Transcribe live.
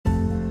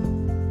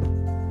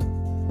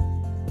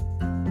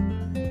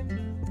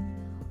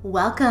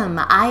Welcome.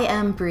 I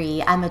am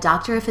Bree. I'm a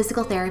doctor of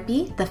physical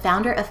therapy, the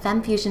founder of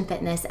Femme Fusion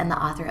Fitness, and the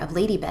author of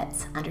Lady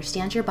Bits: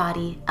 Understand Your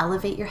Body,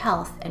 Elevate Your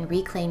Health, and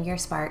Reclaim Your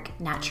Spark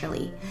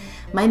Naturally.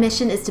 My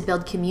mission is to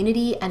build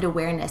community and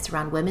awareness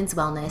around women's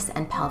wellness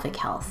and pelvic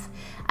health.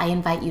 I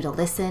invite you to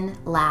listen,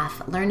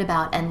 laugh, learn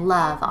about, and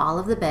love all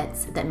of the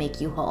bits that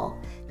make you whole.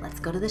 Let's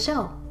go to the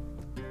show.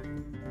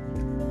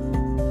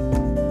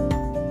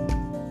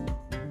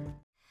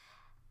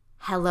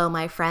 Hello,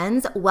 my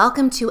friends.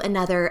 Welcome to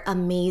another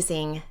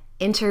amazing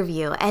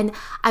interview. And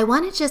I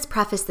want to just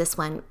preface this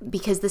one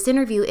because this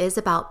interview is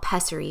about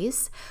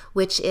pessaries,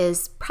 which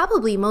is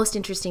probably most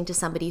interesting to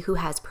somebody who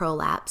has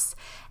prolapse.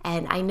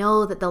 And I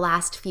know that the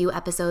last few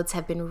episodes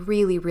have been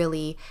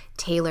really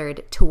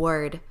tailored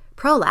toward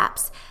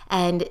prolapse,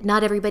 and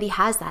not everybody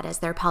has that as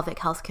their pelvic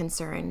health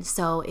concern.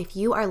 So if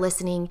you are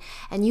listening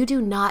and you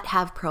do not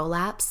have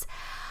prolapse,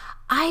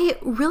 I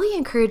really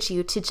encourage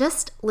you to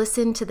just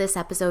listen to this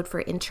episode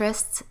for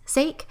interest's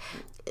sake.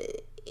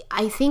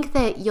 I think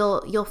that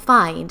you'll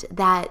find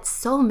that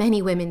so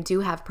many women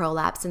do have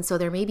prolapse, and so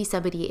there may be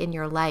somebody in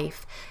your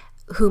life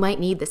who might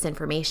need this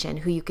information,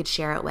 who you could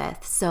share it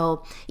with.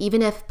 So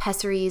even if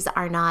pessaries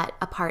are not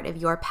a part of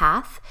your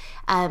path,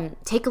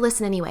 take a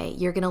listen anyway.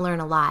 You're going to learn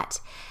a lot.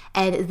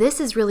 And this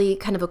is really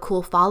kind of a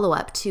cool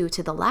follow-up to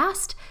the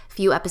last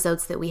few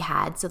episodes that we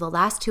had. So the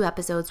last two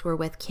episodes were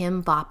with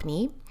Kim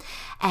Vopni.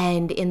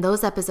 And in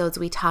those episodes,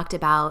 we talked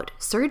about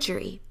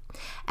surgery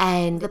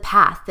and the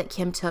path that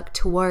Kim took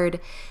toward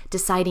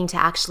deciding to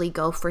actually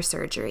go for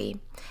surgery,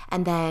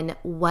 and then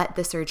what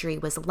the surgery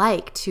was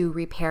like to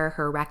repair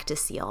her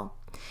rectocele.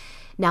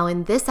 Now,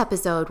 in this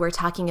episode, we're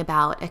talking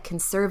about a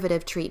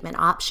conservative treatment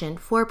option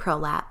for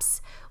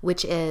prolapse,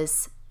 which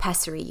is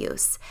pessary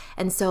use.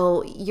 And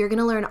so you're going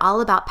to learn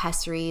all about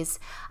pessaries.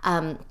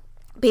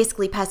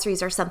 Basically,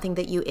 pessaries are something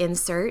that you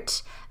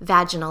insert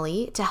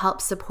vaginally to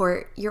help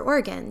support your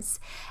organs.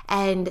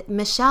 And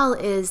Michelle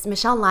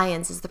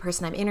Lyons is the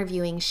person I'm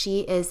interviewing.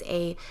 She is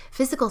a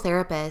physical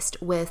therapist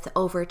with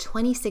over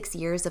 26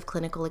 years of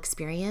clinical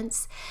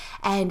experience,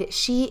 and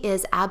she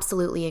is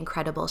absolutely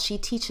incredible. She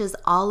teaches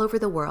all over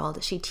the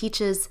world. She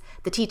teaches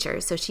the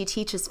teachers, so she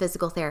teaches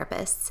physical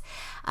therapists.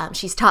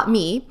 She's taught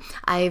me.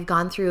 I've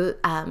gone through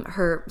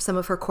some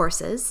of her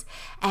courses,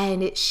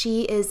 and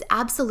she is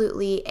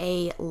absolutely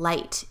a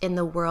light in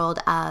the world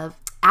of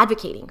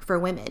advocating for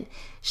women.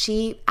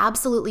 She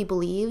absolutely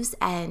believes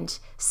and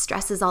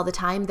stresses all the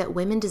time that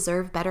women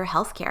deserve better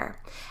health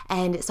care.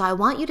 And so I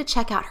want you to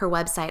check out her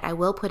website. I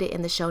will put it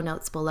in the show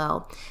notes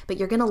below, but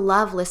you're going to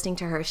love listening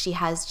to her. She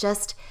has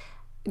just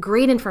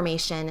great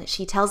information.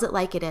 She tells it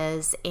like it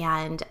is,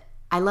 and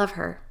I love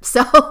her.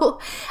 So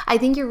I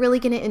think you're really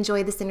going to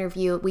enjoy this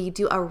interview. We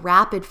do a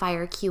rapid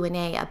fire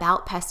Q&A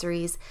about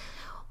pessaries,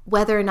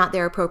 whether or not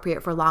they're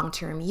appropriate for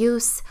long-term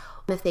use,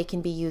 if they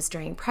can be used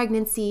during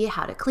pregnancy,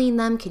 how to clean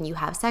them, can you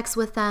have sex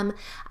with them?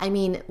 I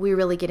mean, we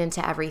really get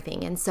into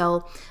everything. And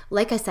so,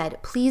 like I said,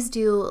 please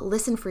do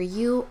listen for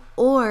you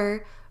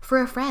or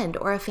for a friend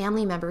or a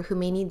family member who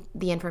may need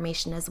the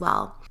information as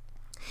well.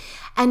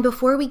 And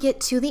before we get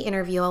to the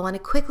interview, I want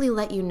to quickly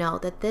let you know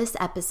that this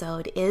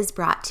episode is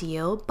brought to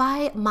you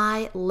by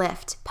my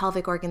LIFT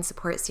Pelvic Organ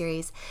Support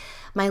Series.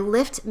 My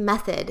LIFT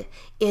method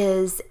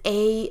is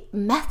a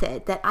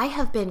method that I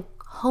have been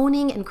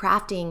honing and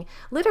crafting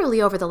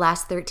literally over the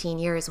last 13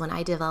 years when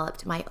I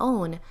developed my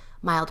own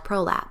mild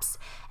prolapse.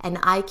 And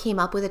I came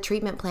up with a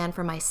treatment plan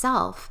for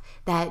myself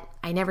that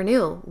I never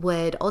knew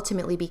would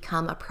ultimately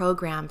become a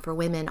program for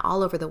women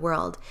all over the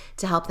world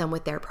to help them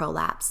with their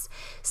prolapse.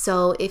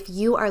 So if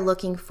you are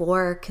looking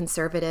for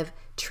conservative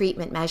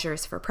treatment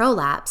measures for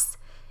prolapse,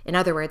 in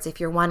other words, if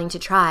you're wanting to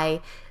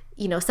try,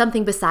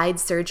 something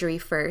besides surgery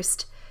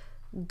first,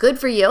 good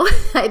for you.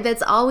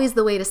 That's always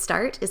the way to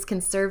start, is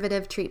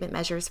conservative treatment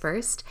measures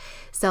first.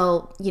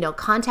 So,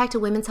 contact a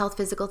women's health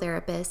physical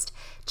therapist,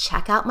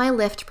 check out my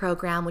LIFT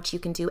program, which you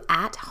can do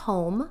at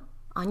home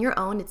on your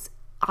own. It's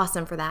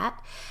awesome for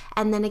that.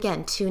 And then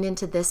again, tune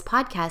into this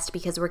podcast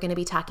because we're going to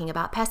be talking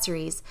about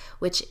pessaries,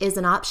 which is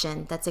an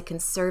option that's a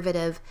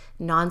conservative,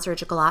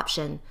 non-surgical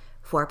option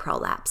for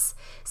prolapse.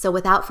 So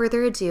without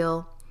further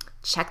ado,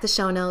 check the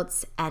show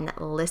notes and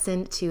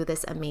listen to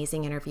this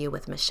amazing interview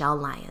with Michelle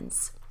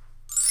Lyons.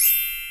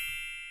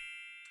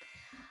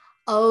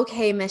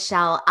 Okay,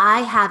 Michelle,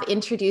 I have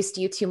introduced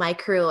you to my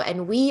crew,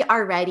 and we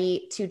are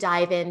ready to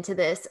dive into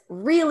this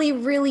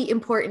really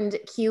important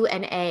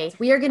Q&A.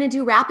 We are going to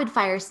do rapid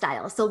fire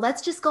style. So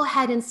let's just go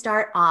ahead and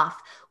start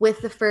off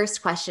with the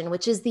first question,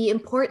 which is the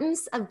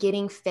importance of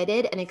getting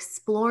fitted and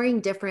exploring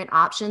different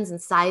options and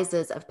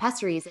sizes of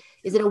pessaries.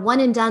 Is it a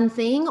one and done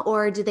thing,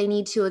 or do they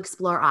need to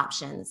explore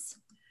options?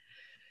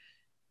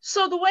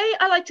 So the way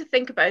I like to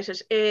think about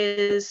it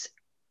is,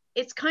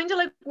 it's kind of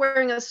like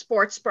wearing a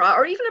sports bra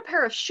or even a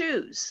pair of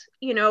shoes.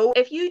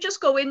 If you just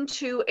go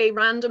into a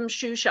random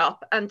shoe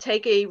shop and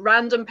take a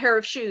random pair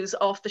of shoes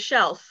off the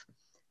shelf,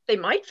 they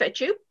might fit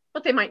you,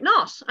 but they might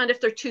not. And if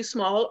they're too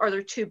small or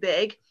they're too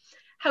big,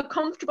 how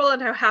comfortable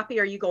and how happy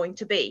are you going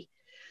to be?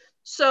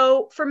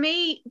 So for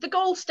me, the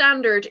gold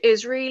standard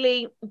is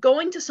really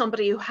going to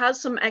somebody who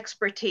has some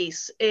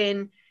expertise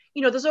in,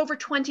 there's over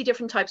 20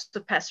 different types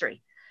of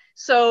pessary.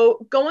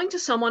 So going to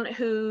someone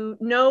who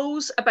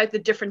knows about the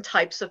different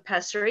types of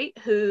pessary,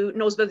 who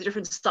knows about the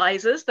different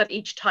sizes that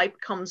each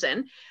type comes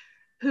in,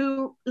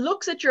 who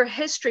looks at your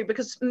history,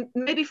 because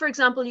maybe, for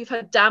example, you've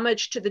had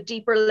damage to the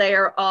deeper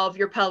layer of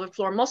your pelvic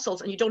floor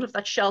muscles and you don't have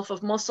that shelf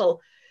of muscle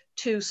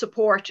to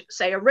support,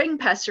 say, a ring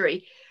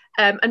pessary.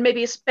 And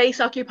maybe a space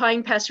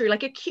occupying pessary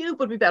like a cube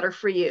would be better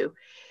for you.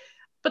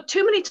 But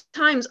too many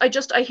times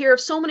I hear of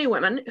so many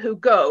women who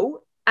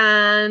go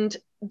and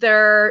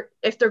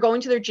if they're going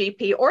to their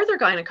GP or their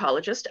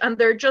gynecologist and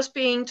they're just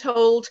being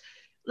told,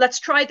 let's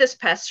try this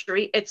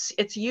pessary. It's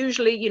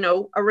usually,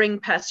 a ring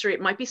pessary.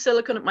 It might be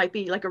silicone. It might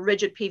be like a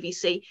rigid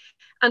PVC.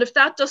 And if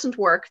that doesn't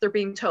work, they're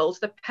being told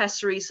that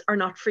pessaries are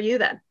not for you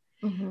then.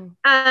 Mm-hmm.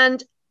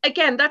 And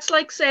again, that's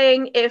like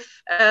saying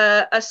if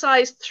a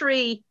size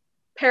 3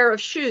 pair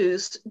of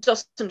shoes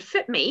doesn't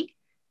fit me,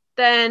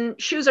 then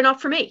shoes are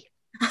not for me.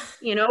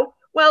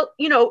 Well,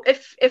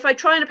 if I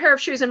try on a pair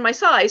of shoes in my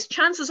size,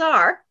 chances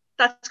are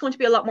that's going to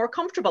be a lot more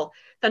comfortable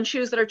than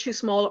shoes that are too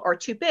small or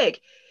too big.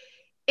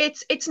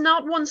 It's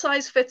not one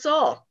size fits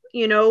all.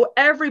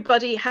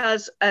 Everybody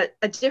has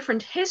a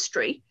different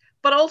history,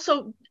 but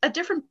also a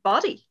different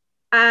body.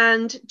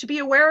 And to be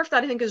aware of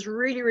that, I think, is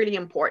really, really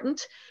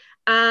important.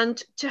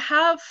 And to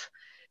have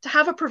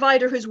a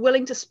provider who's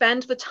willing to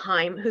spend the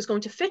time, who's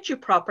going to fit you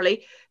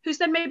properly, who's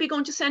then maybe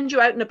going to send you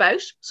out and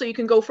about so you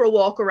can go for a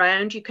walk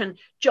around, you can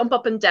jump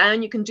up and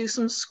down, you can do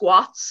some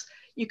squats,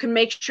 you can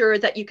make sure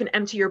that you can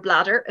empty your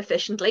bladder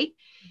efficiently.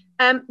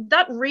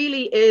 That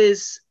really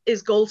is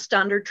gold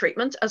standard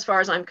treatment as far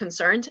as I'm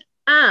concerned.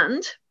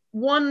 And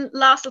one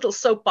last little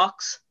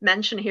soapbox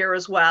mention here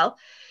as well.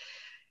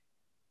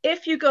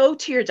 If you go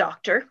to your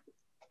doctor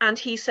and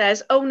he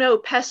says, oh no,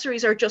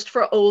 pessaries are just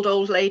for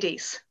old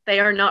ladies, they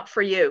are not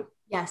for you.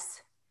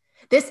 Yes.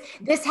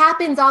 This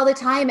happens all the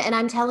time. And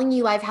I'm telling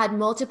you, I've had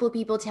multiple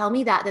people tell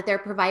me that their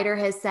provider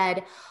has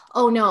said,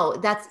 oh no,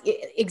 that's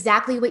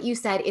exactly what you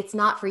said. It's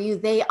not for you.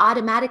 They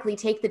automatically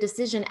take the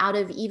decision out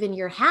of even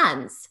your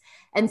hands.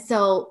 And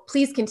so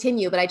please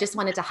continue. But I just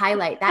wanted to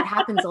highlight that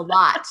happens a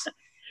lot.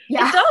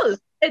 Yeah. It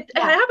does. It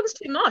happens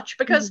too much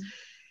because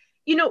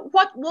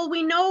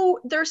we know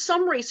there's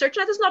some research.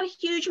 Now, there's not a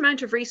huge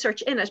amount of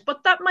research in it,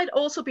 but that might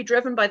also be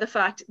driven by the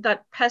fact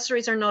that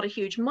pessaries are not a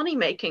huge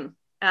money-making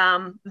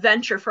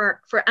venture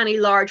for any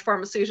large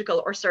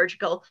pharmaceutical or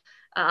surgical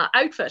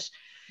outfit.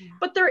 Yeah.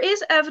 But there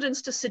is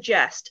evidence to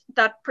suggest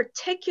that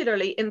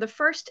particularly in the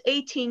first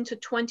 18 to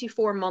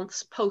 24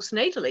 months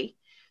postnatally,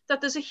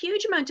 that there's a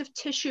huge amount of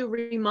tissue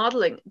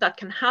remodeling that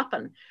can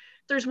happen.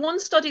 There's one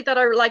study that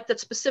I like that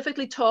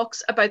specifically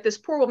talks about this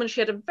poor woman.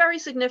 She had a very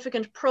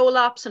significant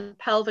prolapse and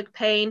pelvic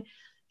pain.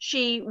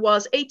 She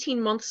was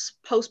 18 months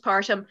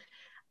postpartum,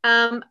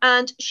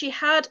 and she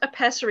had a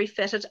pessary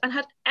fitted and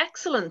had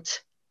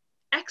excellent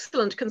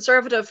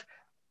conservative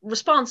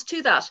response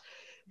to that.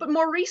 But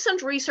more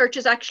recent research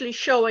is actually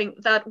showing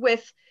that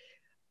with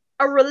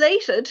a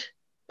related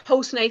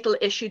postnatal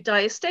issue,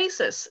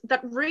 diastasis,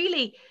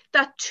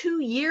 that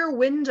 2-year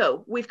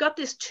window, we've got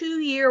this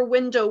 2-year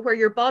window where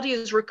your body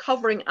is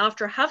recovering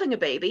after having a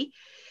baby,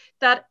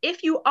 that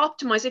if you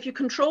optimize, if you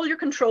control your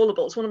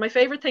controllables, one of my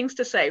favorite things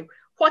to say,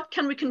 what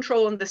can we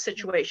control in this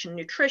situation?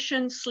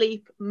 Nutrition,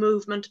 sleep,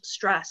 movement,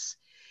 stress.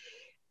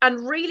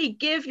 And really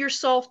give your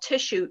soft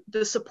tissue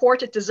the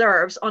support it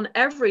deserves on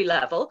every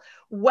level,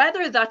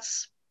 whether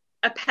that's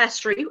a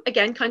pessary,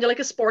 again, kind of like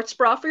a sports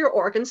bra for your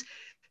organs,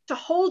 to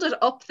hold it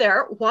up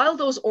there while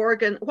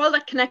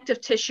that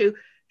connective tissue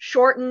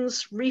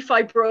shortens,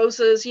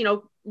 refibroses,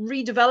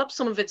 redevelop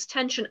some of its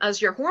tension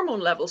as your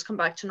hormone levels come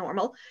back to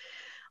normal.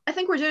 I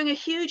think we're doing a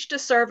huge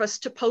disservice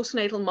to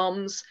postnatal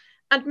mums.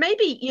 And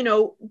maybe,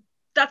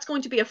 that's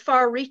going to be a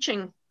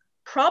far-reaching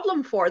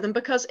problem for them,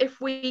 because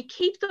if we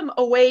keep them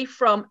away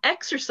from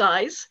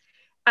exercise,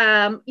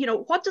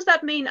 what does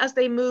that mean as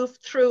they move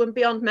through and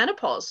beyond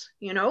menopause,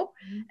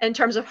 in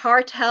terms of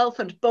heart health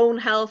and bone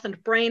health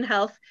and brain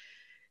health?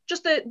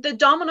 Just the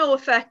domino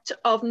effect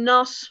of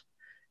not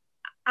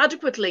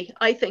adequately,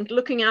 I think,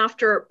 looking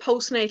after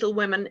postnatal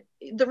women,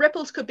 the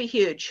ripples could be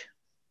huge.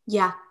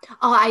 Yeah.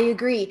 Oh, I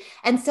agree.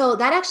 And so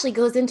that actually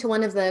goes into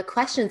one of the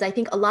questions. I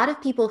think a lot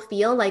of people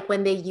feel like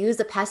when they use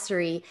a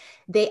pessary,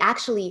 they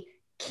actually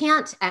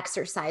can't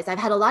exercise. I've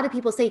had a lot of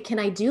people say, can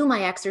I do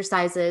my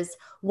exercises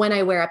when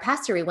I wear a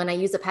pessary, when I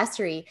use a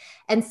pessary?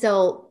 And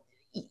so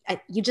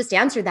you just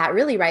answered that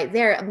really right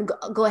there.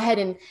 Go ahead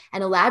and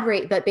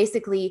elaborate. But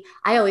basically,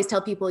 I always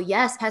tell people,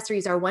 yes,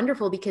 pessaries are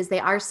wonderful because they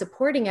are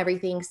supporting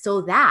everything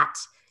so that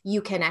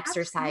you can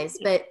exercise.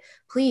 Absolutely. But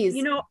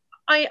please.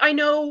 I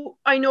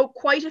know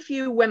quite a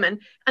few women,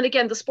 and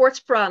again, the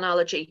sports bra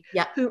analogy,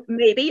 who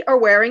maybe are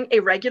wearing a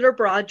regular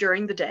bra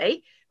during the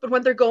day, but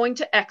when they're going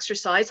to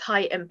exercise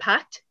high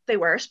impact, they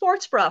wear a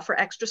sports bra for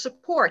extra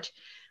support.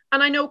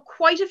 And I know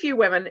quite a few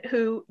women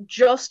who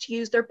just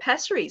use their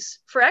pessaries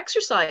for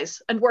exercise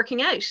and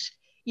working out,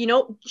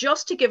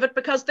 just to give it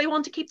because they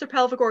want to keep their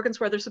pelvic organs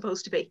where they're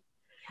supposed to be.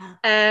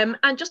 and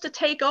just to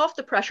take off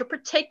the pressure,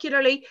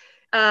 particularly,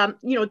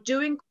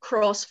 doing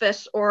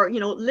CrossFit or,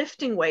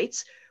 lifting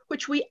weights,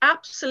 which we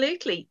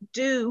absolutely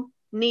do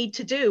need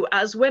to do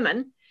as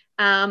women,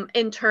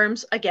 in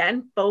terms,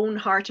 again, bone,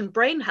 heart, and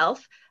brain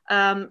health.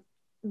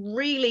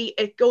 Really,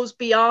 it goes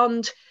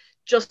beyond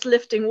just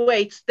lifting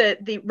weights.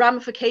 The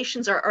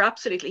ramifications are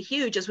absolutely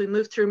huge as we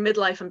move through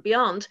midlife and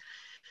beyond.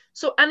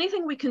 So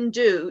anything we can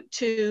do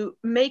to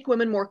make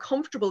women more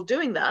comfortable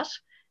doing that,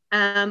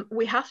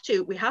 we have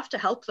to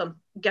help them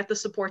get the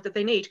support that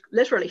they need,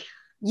 literally.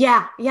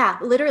 Yeah, yeah,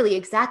 literally,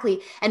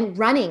 exactly. And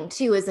running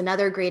too is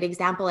another great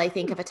example, I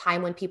think, of a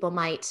time when people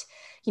might,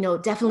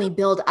 definitely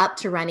build up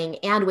to running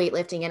and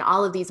weightlifting and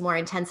all of these more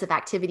intensive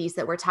activities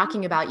that we're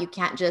talking about. You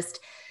can't just,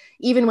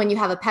 even when you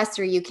have a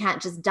pessary, you can't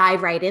just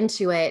dive right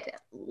into it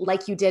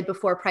like you did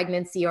before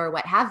pregnancy or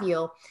what have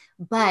you.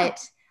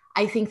 But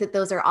I think that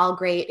those are all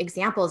great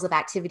examples of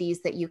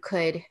activities that you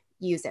could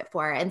use it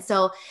for. And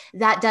so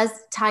that does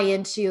tie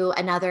into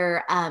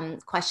another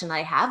question that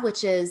I have,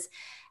 which is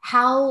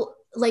how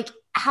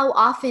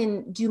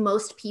often do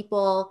most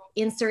people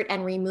insert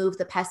and remove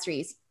the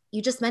pessaries?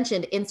 You just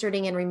mentioned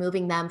inserting and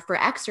removing them for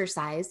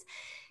exercise.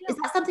 Yeah. Is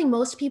that something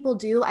most people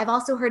do? I've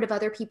also heard of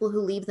other people who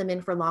leave them in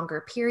for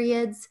longer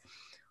periods.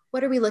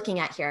 What are we looking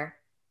at here?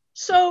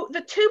 So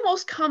the two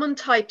most common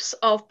types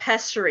of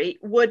pessary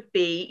would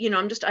be,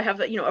 I have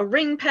a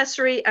ring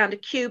pessary and a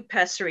cube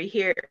pessary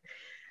here.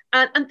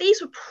 And these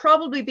would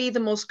probably be the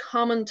most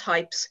common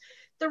types.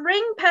 The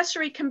ring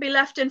pessary can be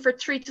left in for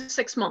 3 to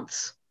 6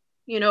 months,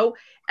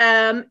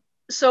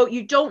 so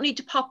you don't need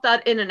to pop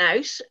that in and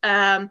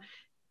out.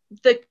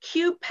 The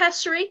cube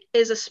pessary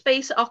is a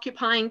space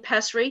occupying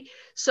pessary,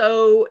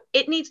 so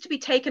it needs to be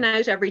taken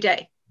out every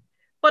day.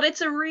 But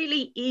it's a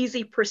really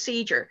easy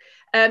procedure.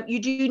 You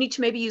do need to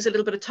maybe use a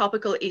little bit of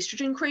topical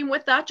estrogen cream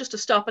with that just to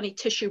stop any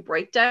tissue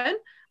breakdown,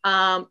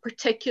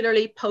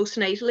 particularly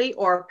postnatally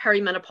or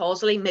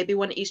perimenopausally, maybe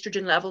when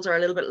estrogen levels are a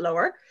little bit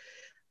lower.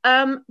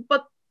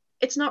 But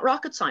it's not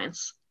rocket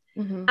science.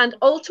 Mm-hmm. And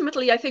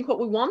ultimately, I think what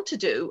we want to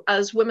do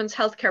as women's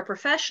healthcare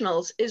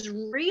professionals is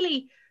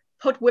really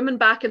put women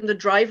back in the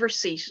driver's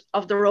seat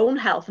of their own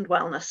health and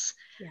wellness.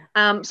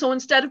 Yeah. So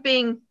instead of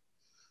being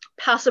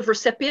passive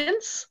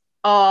recipients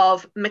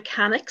of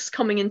mechanics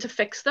coming in to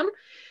fix them,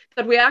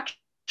 that we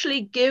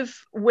actually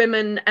give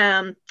women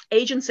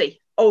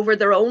agency over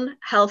their own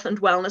health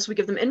and wellness. We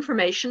give them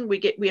information,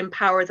 we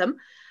empower them,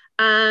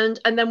 and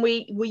then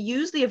we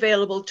use the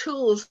available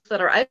tools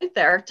that are out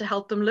there to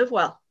help them live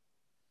well.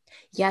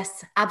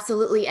 Yes,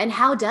 absolutely. And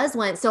how does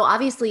one? So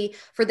obviously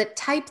for the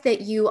type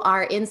that you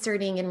are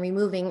inserting and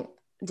removing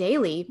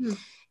daily,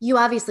 you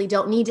obviously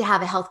don't need to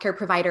have a healthcare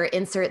provider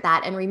insert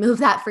that and remove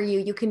that for you.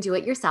 You can do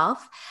it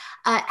yourself.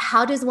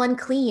 How does one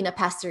clean a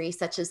pessary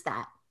such as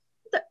that?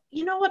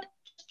 You know what?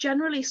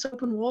 Generally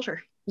soap and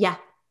water. Yeah.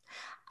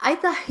 I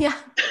thought, yeah.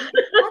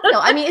 No,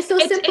 I mean, it's so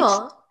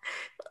simple.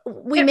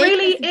 It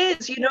really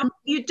is.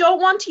 You don't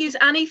want to use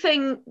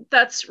anything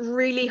that's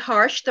really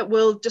harsh that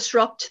will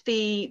disrupt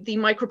the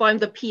microbiome,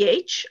 the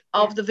pH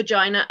of the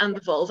vagina and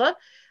the vulva.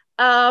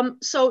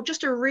 So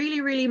just a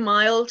really, really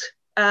mild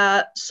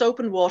soap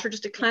and water,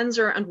 just a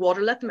cleanser and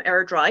water, let them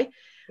air dry.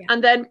 Yeah.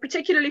 And then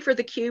particularly for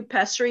the cube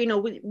pessary,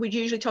 we'd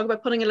usually talk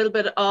about putting a little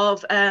bit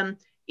of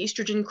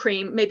estrogen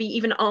cream, maybe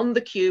even on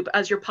the cube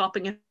as you're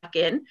popping it back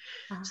in,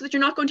 so that you're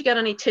not going to get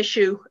any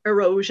tissue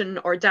erosion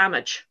or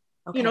damage.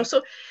 Okay.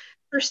 So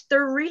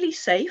they're really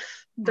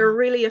safe, they're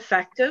really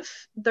effective,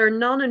 they're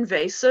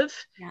non-invasive,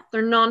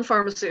 they're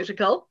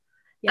non-pharmaceutical,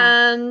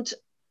 and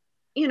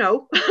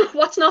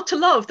what's not to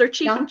love? They're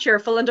cheap and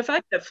cheerful and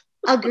effective.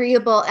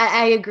 Agreeable.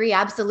 I agree.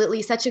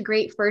 Absolutely. Such a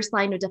great first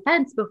line of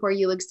defense before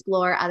you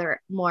explore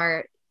other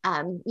more,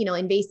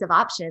 invasive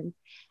options.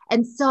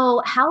 And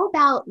so how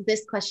about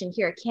this question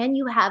here? Can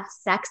you have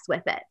sex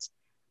with it?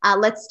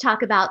 Let's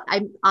talk about,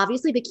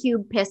 obviously the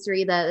cube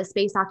pessary, the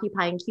space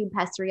occupying cube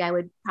pessary, I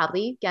would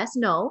probably guess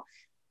no,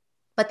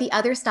 but the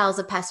other styles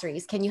of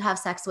pessaries, can you have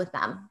sex with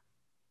them?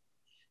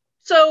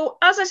 So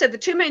as I said, the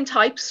two main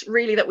types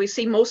really that we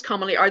see most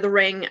commonly are the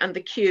ring and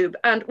the cube.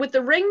 And with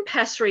the ring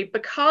pessary,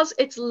 because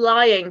it's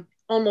lying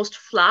almost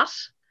flat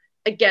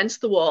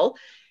against the wall,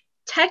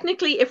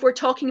 technically, if we're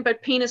talking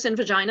about penis and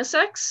vagina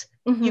sex,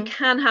 you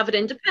can have it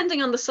in,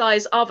 depending on the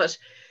size of it.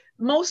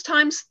 Most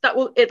times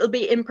it'll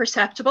be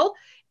imperceptible.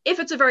 If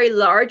it's a very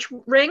large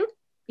ring,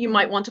 you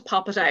might want to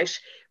pop it out.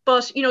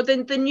 But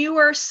the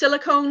newer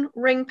silicone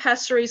ring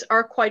pessaries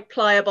are quite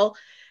pliable.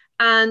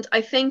 And I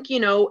think,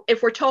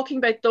 if we're talking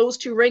about those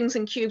two rings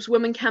and cubes,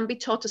 women can be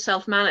taught to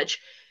self-manage.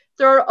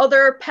 There are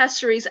other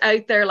pessaries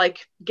out there,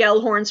 like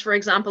Gellhorns, for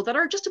example, that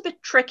are just a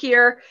bit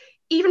trickier,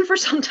 even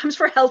sometimes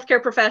for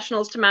healthcare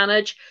professionals to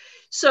manage.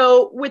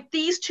 So with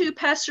these two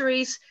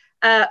pessaries,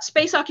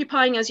 space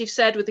occupying, as you've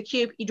said, with the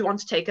cube, you do want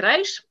to take it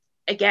out.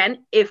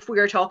 Again, if we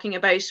are talking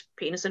about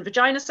penis and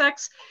vagina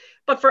sex,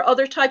 but for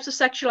other types of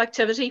sexual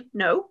activity,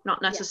 no,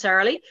 not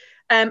necessarily.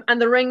 And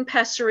the ring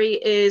pessary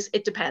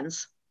it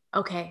depends.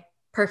 Okay.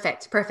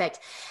 Perfect.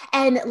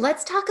 And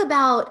let's talk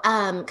about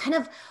kind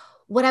of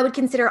what I would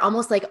consider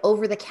almost like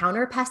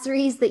over-the-counter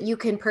pessaries that you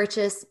can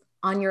purchase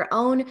on your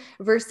own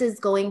versus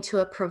going to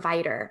a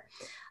provider.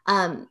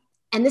 And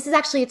this is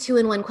actually a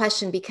two-in-one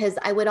question, because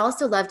I would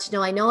also love to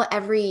know, I know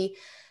every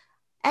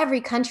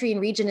country and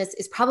region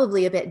is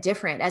probably a bit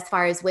different as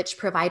far as which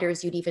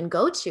providers you'd even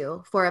go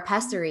to for a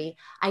pessary.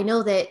 I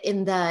know that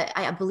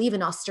I believe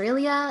in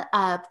Australia,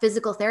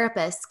 physical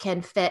therapists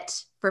can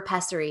fit for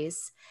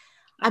pessaries.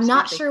 I'm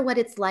not sure what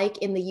it's like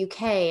in the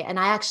UK, and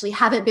I actually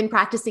haven't been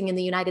practicing in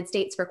the United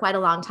States for quite a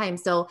long time.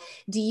 So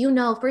do you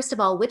know, first of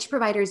all, which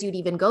providers you'd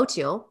even go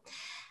to?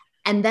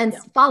 And then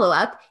follow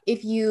up, if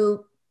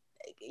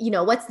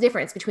what's the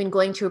difference between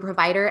going to a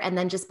provider and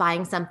then just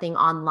buying something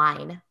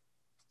online?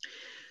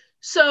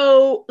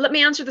 So let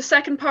me answer the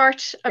second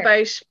part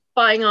about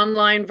buying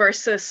online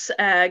versus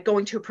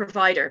going to a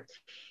provider.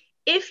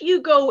 If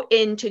you go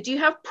into, do you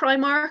have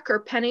Primark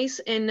or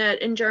Pennies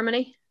in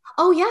Germany?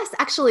 Oh, yes,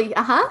 actually.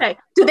 Okay.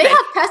 Do they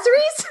have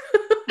pessaries?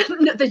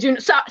 No, they do.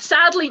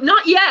 Sadly,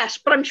 not yet,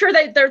 but I'm sure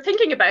they're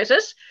thinking about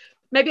it.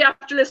 Maybe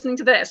after listening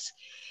to this.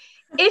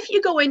 If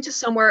you go into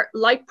somewhere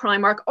like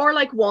Primark or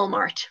like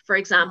Walmart, for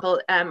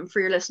example, for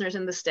your listeners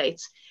in the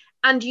States,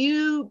 and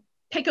you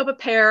pick up a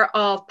pair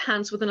of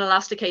pants with an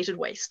elasticated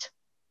waist,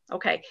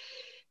 okay,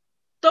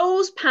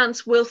 those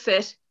pants will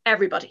fit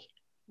everybody.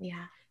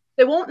 Yeah.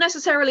 They won't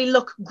necessarily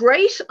look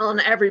great on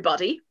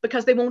everybody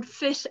because they won't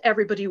fit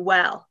everybody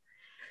well.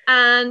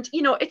 And,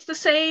 it's the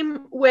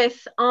same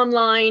with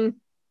online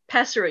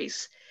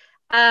pessaries.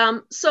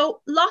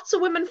 So lots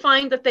of women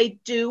find that they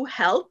do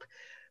help,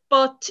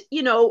 but,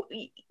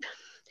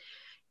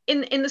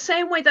 in the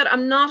same way that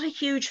I'm not a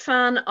huge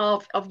fan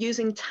of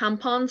using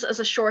tampons as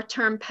a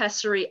short-term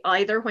pessary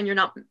either when you're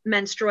not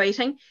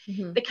menstruating.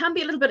 Mm-hmm. They can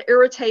be a little bit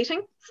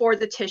irritating for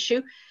the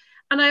tissue.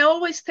 And I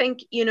always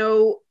think,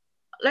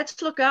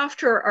 let's look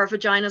after our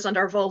vaginas and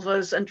our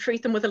vulvas and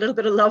treat them with a little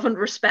bit of love and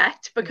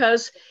respect,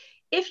 because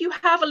if you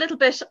have a little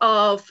bit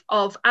of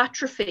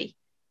atrophy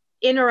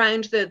in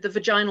around the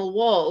vaginal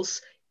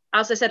walls,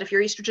 as I said, if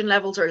your estrogen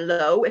levels are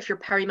low, if you're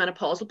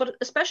perimenopausal, but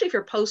especially if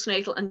you're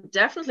postnatal and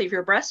definitely if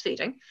you're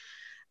breastfeeding,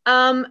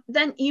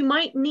 then you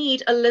might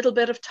need a little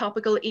bit of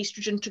topical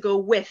estrogen to go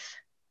with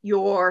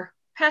your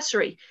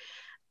pessary.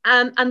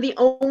 And the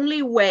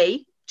only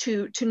way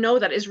to know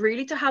that is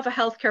really to have a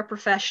healthcare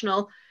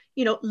professional,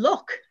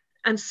 look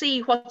and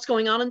see what's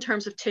going on in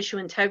terms of tissue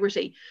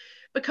integrity.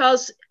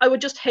 Because I would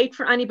just hate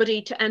for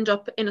anybody to end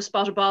up in a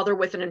spot of bother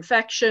with an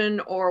infection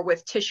or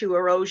with tissue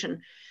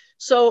erosion.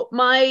 So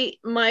my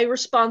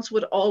response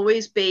would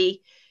always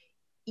be,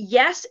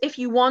 yes, if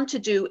you want to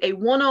do a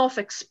one-off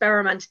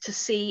experiment to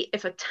see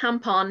if a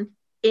tampon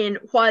in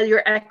while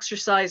you're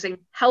exercising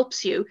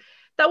helps you,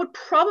 that would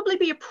probably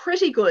be a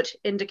pretty good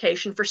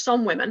indication for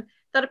some women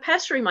that a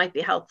pessary might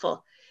be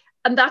helpful.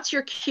 And that's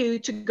your cue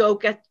to go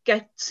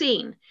get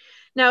seen.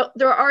 Now,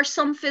 there are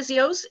some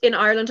physios in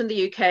Ireland and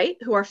the UK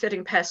who are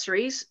fitting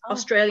pessaries. Oh.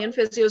 Australian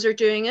physios are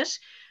doing it.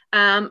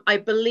 I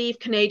believe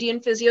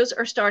Canadian physios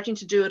are starting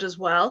to do it as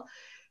well.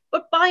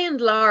 But by and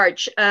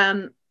large,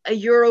 a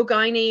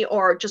urogyne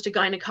or just a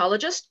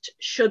gynecologist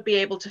should be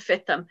able to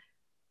fit them.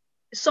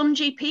 Some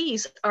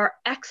GPs are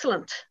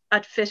excellent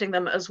at fitting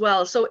them as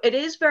well. So it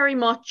is very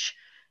much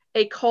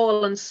a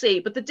call and see.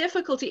 But the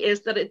difficulty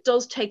is that it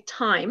does take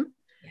time.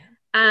 Yeah.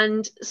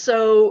 And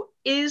so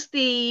is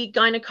the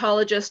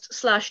gynecologist /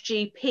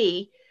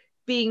 GP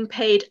being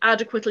paid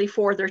adequately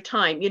for their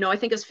time? I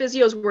think as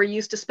physios, we're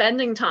used to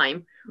spending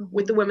time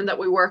with the women that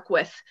we work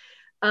with.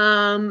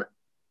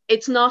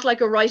 It's not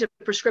like a write a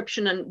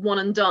prescription and one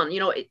and done.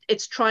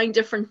 It's trying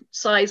different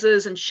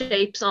sizes and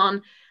shapes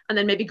on, and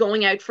then maybe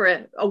going out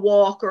for a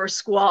walk or a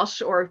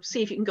squat or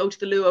see if you can go to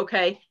the loo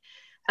okay.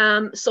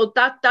 So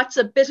that's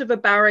a bit of a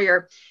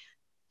barrier.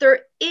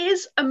 There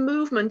is a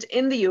movement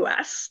in the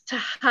US to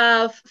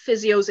have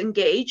physios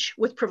engage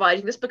with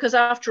providing this, because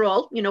after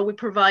all, we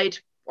provide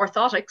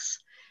orthotics,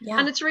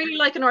 and it's really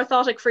like an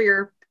orthotic for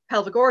your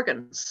pelvic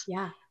organs.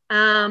 Yeah.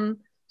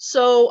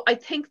 So I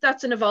think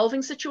that's an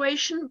evolving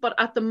situation, but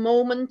at the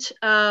moment,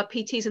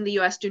 PTs in the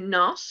US do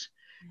not.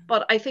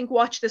 But I think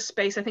watch this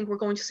space. I think we're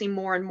going to see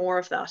more and more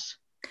of that.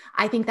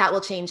 I think that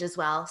will change as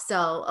well.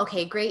 So,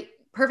 okay, great.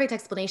 Perfect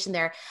explanation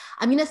there.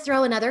 I'm going to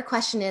throw another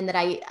question in that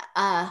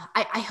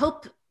I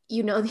hope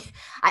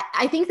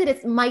I think that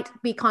it might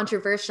be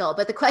controversial,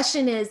 but the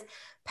question is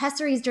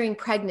pessaries during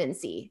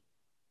pregnancy,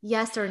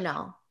 yes or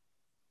no?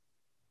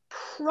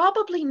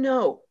 Probably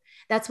no.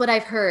 That's what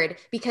I've heard,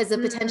 because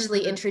of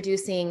potentially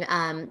introducing,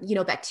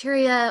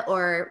 bacteria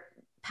or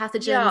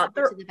pathogens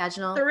into the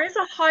vaginal. There is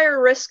a higher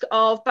risk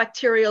of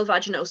bacterial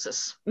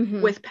vaginosis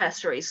with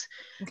pessaries.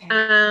 Okay.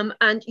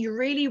 And you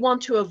really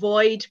want to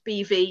avoid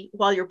BV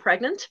while you're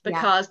pregnant,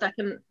 because that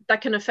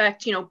can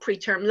affect,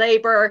 preterm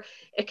labor.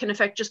 It can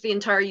affect just the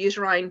entire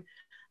uterine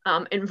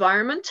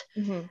environment.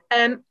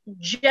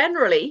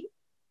 Generally,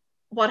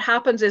 what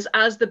happens is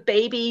as the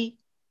baby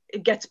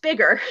gets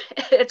bigger,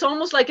 it's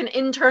almost like an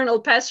internal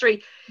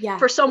pessary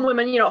for some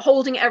women,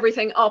 holding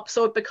everything up.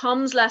 So it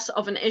becomes less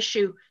of an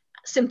issue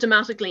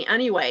symptomatically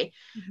anyway.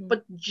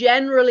 But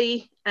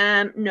generally,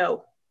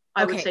 no.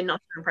 I would say Okay.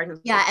 not during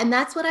Yeah, pregnancy. and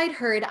that's what I'd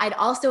heard. I'd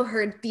also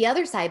heard the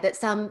other side that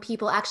some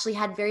people actually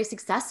had very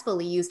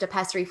successfully used a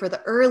pessary for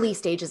the early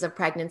stages of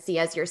pregnancy,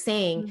 as you're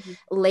saying. Mhm.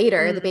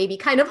 Later, the Mm, baby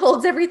kind of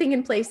holds everything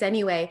in place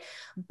anyway.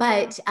 yeah,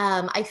 But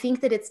I think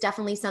that it's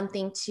definitely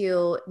something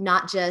to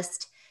not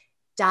just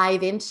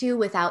dive into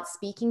without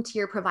speaking to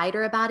your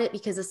provider about it,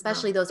 because no,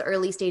 especially those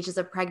early stages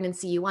of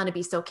pregnancy, you want to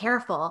be so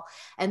careful.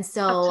 And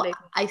so absolutely.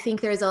 I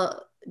think there's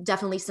a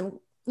definitely some,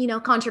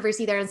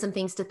 controversy there and some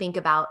things to think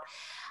about.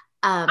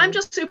 I'm Um,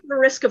 just super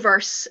risk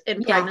averse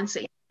in yeah,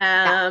 pregnancy.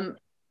 yeah,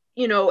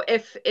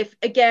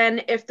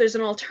 If there's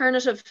an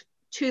alternative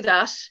to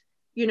that,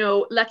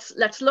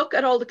 let's look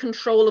at all the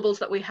controllables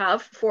that we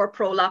have for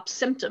prolapse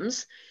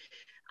symptoms.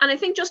 And I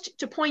think just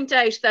to point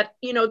out that,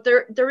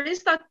 there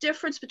is that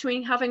difference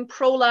between having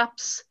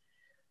prolapse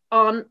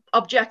on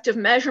objective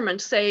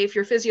measurement, say if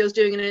your physio is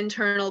doing an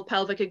internal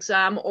pelvic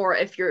exam, or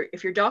if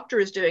your doctor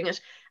is doing it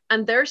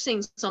and they're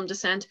seeing some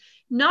descent.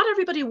 Not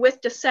everybody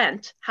with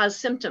descent has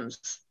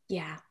symptoms.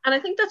 yeah. And I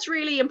think that's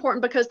really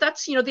important, because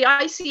that's, the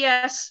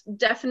ICS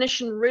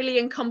definition really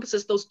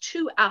encompasses those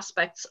two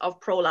aspects of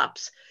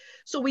prolapse.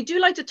 So we do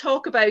like to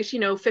talk about,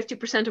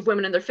 50% of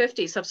women in their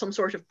 50s have some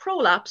sort of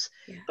prolapse,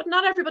 Yeah. but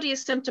not everybody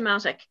is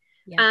symptomatic.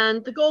 Yeah.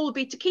 And the goal would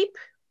be to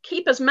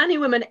keep as many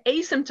women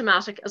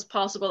asymptomatic as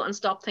possible and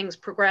stop things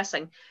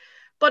progressing.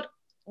 But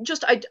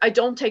just I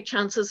don't take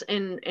chances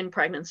in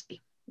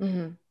pregnancy.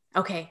 Mm-hmm.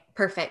 Okay,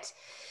 perfect.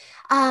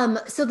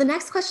 So the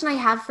next question I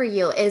have for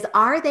you is,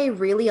 are they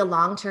really a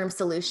long-term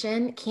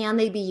solution? Can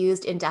they be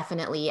used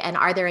indefinitely? And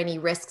are there any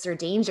risks or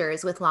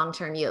dangers with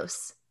long-term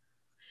use?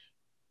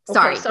 Okay,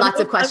 Sorry, so lots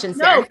of questions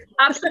no, there.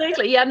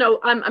 absolutely. Yeah, no,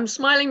 I'm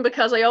smiling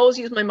because I always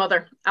use my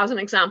mother as an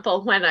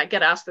example when I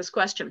get asked this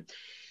question.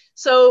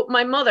 So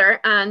my mother,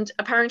 and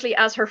apparently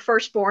as her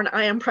firstborn,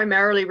 I am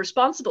primarily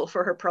responsible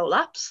for her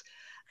prolapse.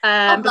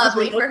 How Because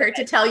we lovely know for her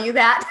to tell you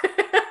that.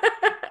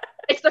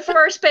 it's the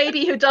first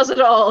baby who does it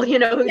all,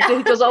 Yeah.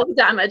 who does all the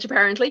damage,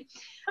 apparently.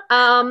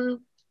 Um,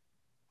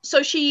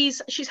 so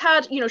she's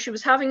had, she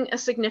was having a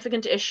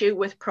significant issue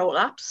with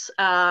prolapse.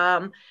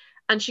 And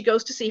she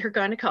goes to see her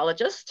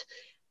gynecologist,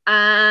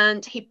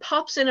 and he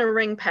pops in a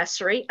ring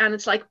pessary, and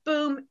it's like,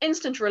 boom,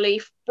 instant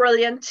relief,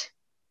 brilliant.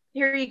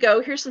 Here you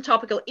go. Here's some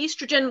topical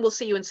estrogen. We'll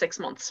see you in 6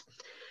 months.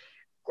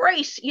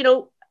 Great,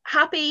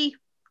 happy,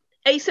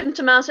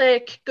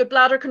 asymptomatic, good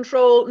bladder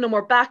control, no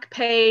more back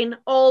pain,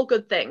 all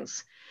good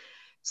things.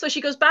 So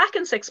she goes back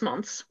in 6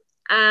 months,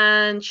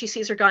 and she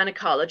sees her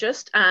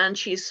gynecologist, and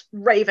she's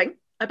raving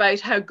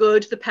about how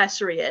good the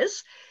pessary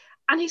is.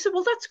 And he said,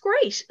 well, that's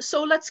great.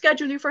 So let's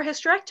schedule you for a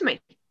hysterectomy.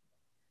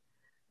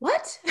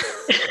 What?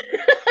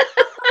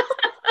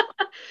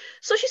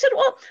 So she said,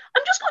 well,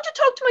 I'm just going to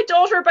talk to my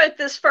daughter about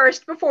this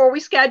first before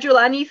we schedule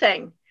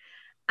anything.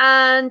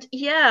 And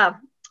yeah,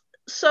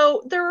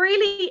 so there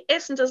really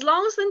isn't, as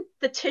long as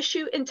the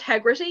tissue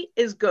integrity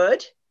is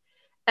good.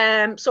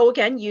 So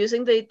again,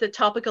 using the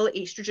topical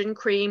estrogen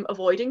cream,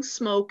 avoiding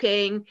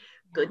smoking,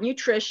 good Yeah.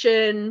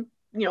 nutrition,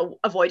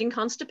 avoiding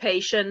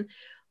constipation,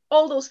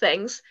 all those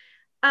things.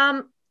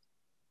 Um,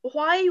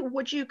 why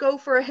would you go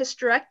for a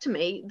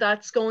hysterectomy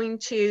that's going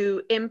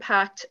to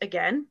impact,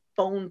 again,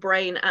 bone,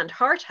 brain, and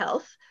heart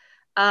health?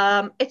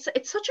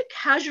 It's such a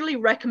casually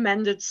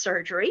recommended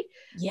surgery,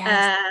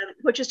 Yes.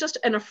 which is just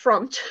an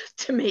affront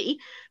to me,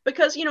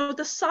 because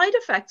the side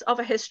effects of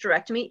a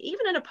hysterectomy,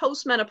 even in a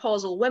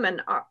postmenopausal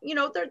women, are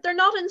they're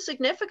not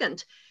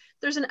insignificant.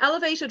 There's an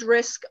elevated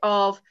risk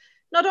of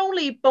not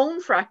only bone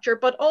fracture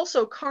but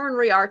also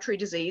coronary artery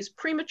disease,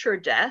 premature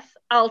death,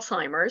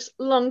 Alzheimer's,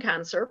 lung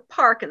cancer,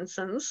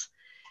 Parkinson's.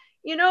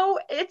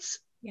 It's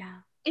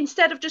Yeah.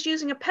 instead of just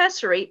using a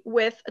pessary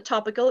with a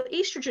topical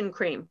estrogen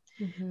cream.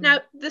 Mm-hmm.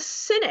 Now, the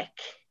cynic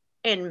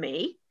in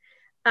me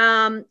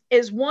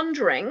is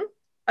wondering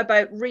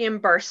about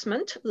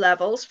reimbursement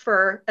levels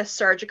for a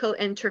surgical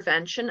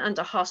intervention and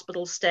a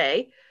hospital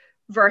stay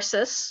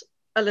versus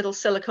a little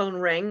silicone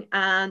ring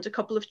and a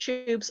couple of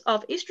tubes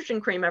of estrogen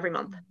cream every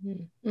month.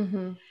 Mm-hmm.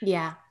 Mm-hmm.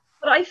 Yeah.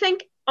 But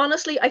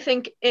honestly, I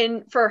think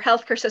in for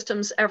healthcare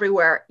systems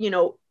everywhere,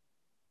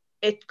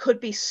 it could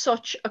be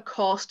such a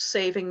cost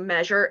saving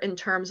measure in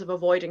terms of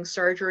avoiding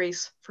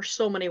surgeries for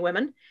so many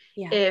women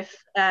Yeah.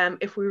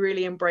 if we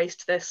really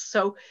embraced this.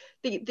 So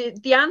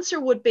the answer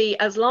would be,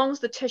 as long as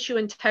the tissue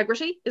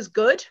integrity is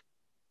good,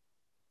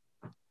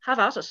 have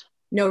at it.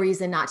 No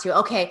reason not to.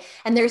 Okay.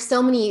 And there's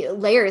so many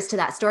layers to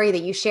that story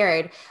that you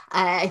shared.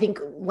 I think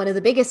one of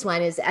the biggest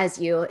one is, as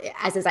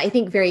is, I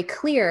think, very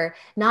clear,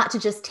 not to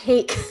just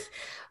take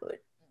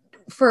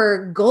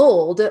for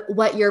gold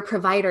what your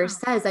provider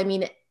says. I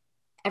mean,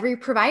 every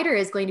provider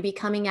is going to be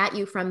coming at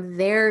you from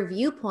their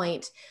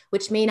viewpoint,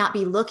 which may not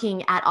be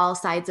looking at all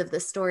sides of the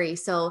story.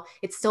 So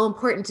it's so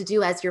important to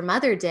do as your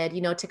mother did,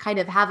 to kind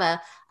of have a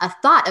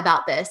thought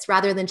about this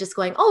rather than just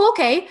going, oh,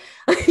 okay,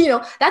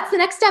 that's the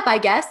next step, I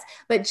guess.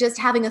 But just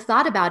having a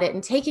thought about it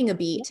and taking a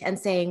beat and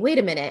saying, wait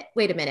a minute,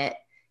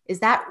 is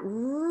that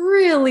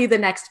really the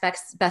next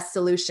best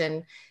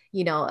solution?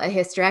 A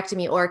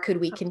hysterectomy, or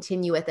could we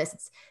continue with this?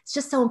 It's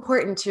just so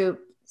important to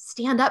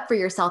stand up for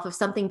yourself if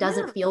something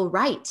doesn't Yeah, feel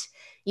right,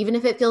 even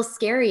if it feels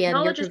scary and your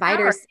knowledge is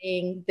provider power. is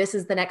saying this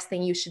is the next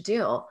thing you should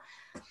do.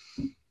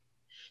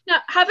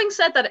 Now, having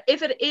said that,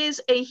 if it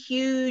is a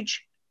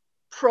huge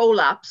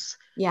prolapse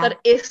Yeah. that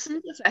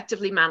isn't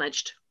effectively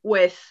managed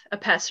with a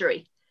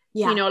pessary,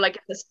 you Yeah. know, like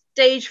the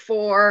stage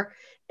 4,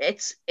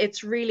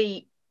 it's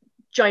really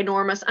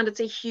ginormous and it's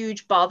a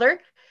huge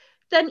bother,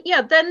 then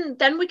yeah,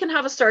 then we can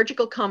have a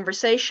surgical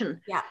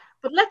conversation. Yeah.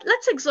 But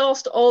let's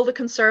exhaust all the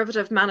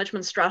conservative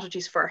management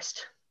strategies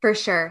first. For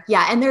sure.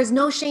 Yeah. And there's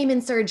no shame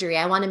in surgery.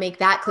 I want to make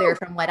that clear Oh,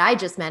 from what I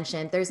just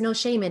mentioned. There's no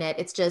shame in it.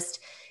 It's just,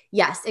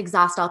 yes,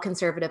 exhaust all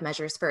conservative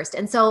measures first.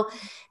 And so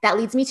that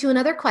leads me to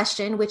another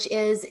question, which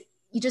is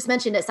you just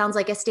mentioned it sounds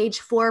like a stage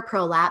 4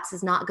 prolapse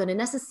is not going to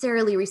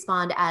necessarily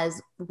respond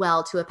as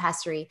well to a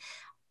pessary.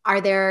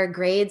 Are there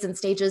grades and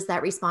stages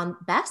that respond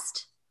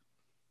best?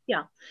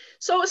 yeah.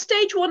 So a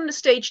stage 1 and a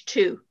stage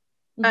 2,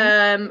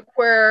 Mm-hmm.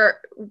 where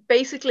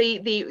basically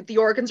the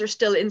organs are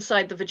still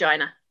inside the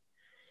vagina.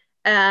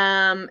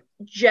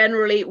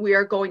 Generally, we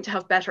are going to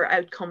have better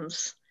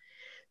outcomes.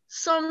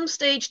 Some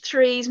stage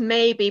 3s,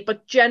 maybe,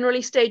 but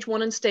generally stage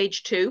 1 and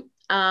stage 2.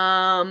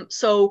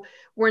 So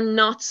we're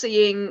not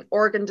seeing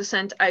organ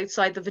descent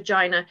outside the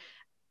vagina.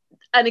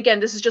 And again,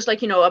 this is just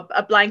like,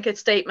 a blanket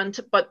statement,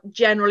 but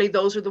generally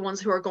those are the ones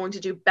who are going to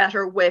do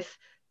better with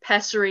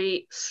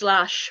pessary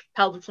 /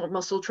 pelvic floor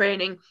muscle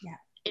training, Yeah.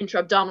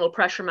 intra-abdominal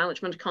pressure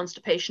management,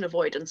 constipation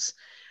avoidance.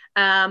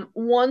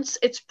 Once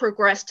it's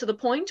progressed to the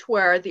point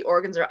where the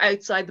organs are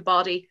outside the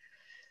body,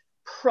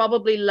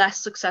 probably less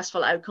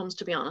successful outcomes,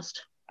 to be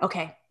honest.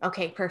 Okay.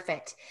 Okay.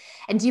 Perfect.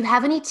 And do you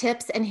have any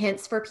tips and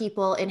hints for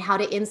people in how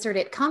to insert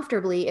it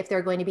comfortably if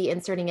they're going to be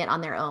inserting it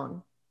on their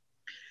own?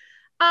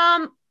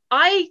 Um,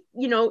 I,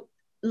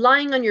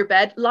 lying on your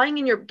bed,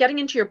 getting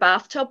into your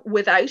bathtub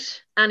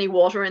without any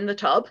water in the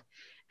tub,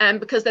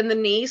 because then the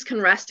knees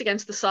can rest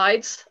against the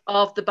sides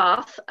of the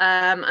bath,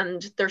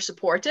 and they're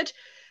supported.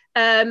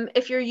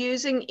 If you're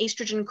using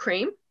estrogen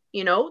cream,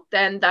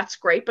 then that's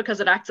great because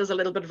it acts as a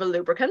little bit of a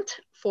lubricant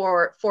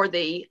for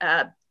the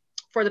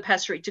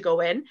pessary to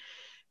go in.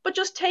 But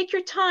just take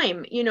your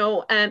time,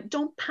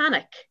 don't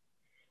panic.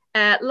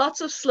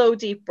 Lots of slow,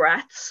 deep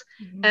breaths,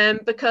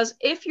 Mhm. because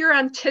if you're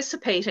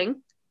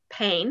anticipating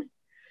pain,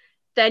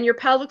 then your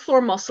pelvic floor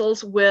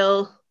muscles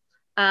will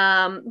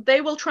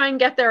they will try and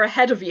get there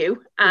ahead of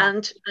you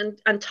Yeah.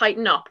 and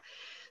tighten up.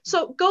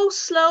 So go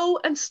slow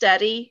and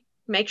steady.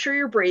 Make sure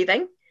you're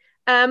breathing.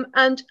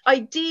 And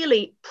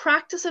ideally,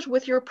 practice it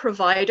with your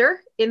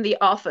provider in the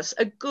office.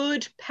 A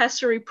good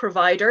pessary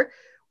provider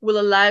will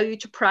allow you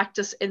to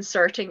practice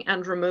inserting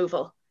and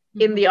removal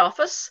in Mhm. the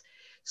office.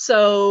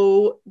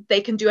 So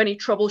they can do any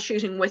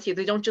troubleshooting with you.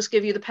 They don't just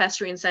give you the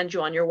pessary and send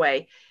you on your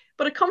way.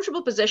 But a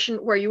comfortable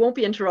position where you won't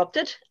be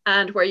interrupted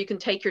and where you can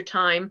take your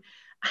time.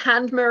 A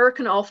hand mirror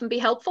can often be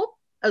helpful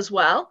as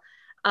well.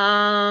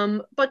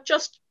 But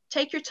just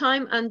take your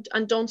time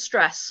and don't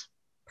stress.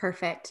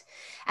 Perfect.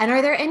 And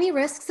are there any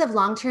risks of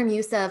long-term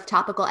use of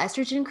topical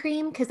estrogen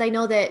cream? Because I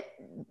know that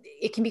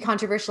it can be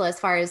controversial as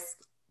far as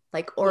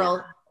like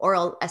Yeah.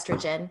 oral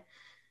estrogen.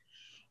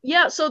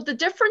 Yeah, so the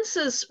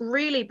differences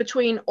really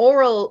between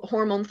oral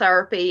hormone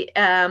therapy,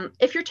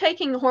 if you're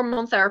taking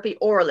hormone therapy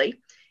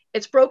orally,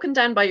 it's broken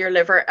down by your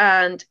liver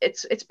and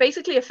it's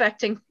basically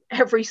affecting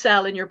every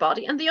cell in your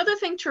body. And the other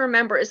thing to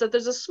remember is that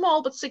there's a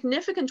small but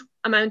significant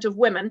amount of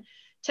women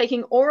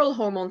taking oral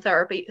hormone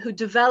therapy who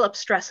develop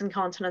stress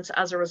incontinence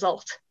as a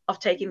result of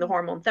taking the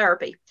hormone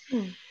therapy.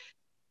 Hmm.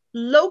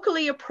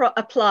 Locally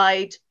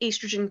applied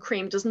estrogen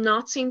cream does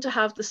not seem to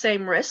have the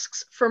same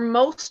risks. For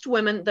most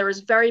women, there is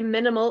very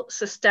minimal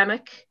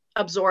systemic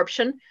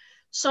absorption,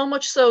 so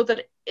much so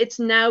that it's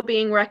now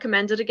being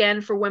recommended again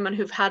for women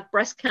who've had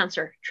breast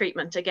cancer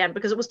treatment again,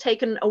 because it was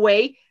taken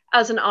away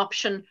as an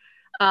option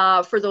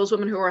for those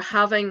women who are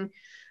having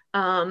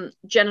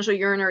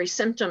genitourinary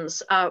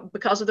symptoms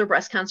because of their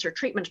breast cancer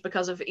treatment,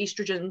 because of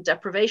estrogen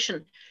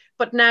deprivation.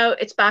 But now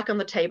it's back on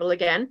the table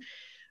again.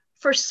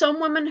 For some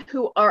women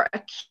who are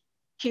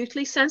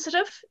acutely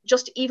sensitive,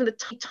 just even the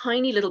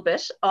tiny little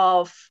bit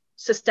of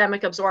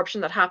systemic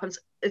absorption that happens,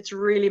 it's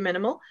really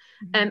minimal.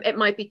 Mhm. It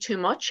might be too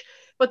much,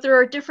 but there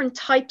are different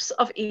types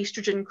of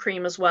estrogen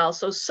cream as well.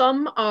 So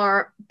some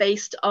are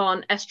based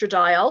on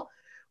estradiol,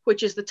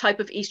 which is the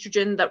type of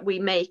estrogen that we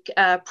make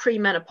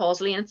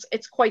premenopausally, and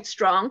it's quite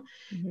strong.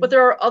 But Mhm.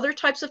 there are other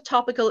types of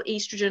topical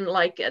estrogen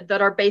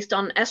that are based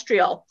on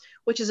estriol,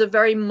 which is a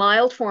very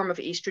mild form of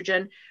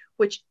estrogen,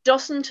 which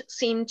doesn't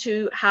seem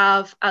to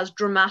have as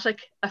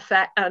dramatic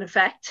an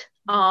effect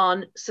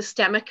on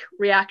systemic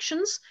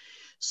reactions.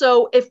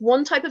 So if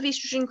one type of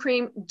estrogen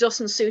cream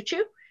doesn't suit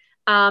you,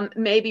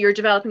 maybe you're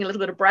developing a little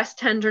bit of breast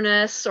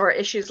tenderness or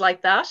issues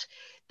like that,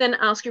 then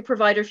ask your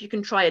provider if you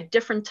can try a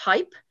different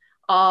type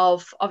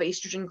of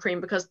estrogen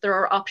cream, because there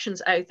are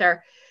options out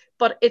there.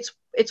 But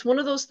it's one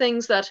of those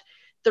things that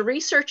the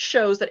research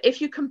shows that if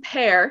you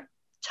compare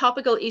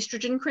topical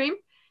estrogen cream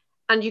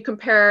and you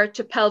compare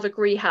to pelvic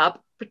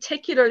rehab,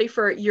 particularly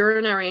for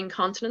urinary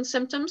incontinence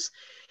symptoms,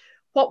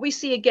 what we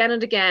see again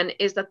and again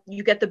is that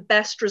you get the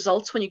best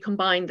results when you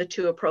combine the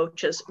two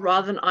approaches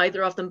rather than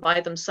either of them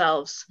by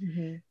themselves.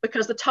 Mm-hmm.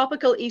 Because the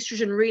topical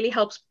estrogen really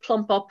helps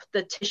plump up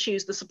the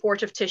tissues, the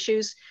supportive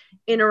tissues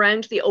in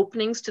around the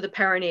openings to the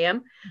perineum.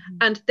 Mm-hmm.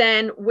 And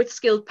then with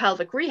skilled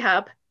pelvic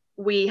rehab,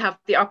 we have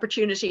the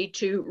opportunity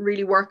to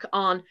really work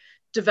on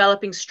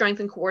developing strength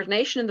and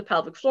coordination in the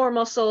pelvic floor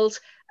muscles,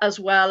 as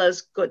well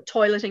as good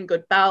toileting,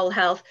 good bowel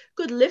health,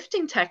 good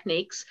lifting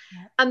techniques,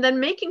 and then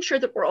making sure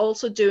that we're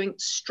also doing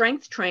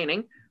strength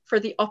training for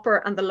the upper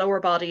and the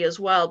lower body as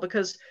well.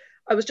 Because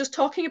I was just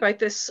talking about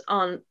this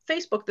on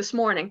Facebook this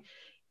morning.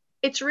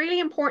 It's really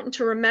important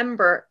to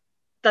remember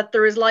that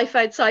there is life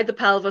outside the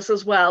pelvis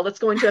as well that's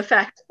going to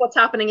affect what's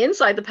happening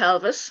inside the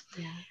pelvis.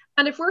 Yeah.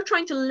 And if we're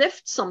trying to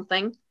lift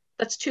something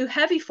that's too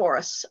heavy for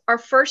us, our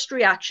first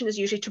reaction is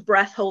usually to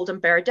breath hold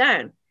and bear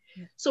down.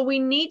 Yeah. So we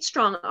need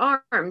strong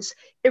arms.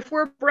 If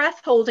we're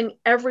breath holding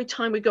every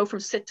time we go from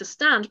sit to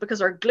stand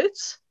because our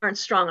glutes aren't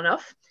strong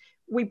enough,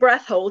 we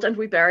breath hold and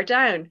we bear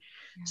down.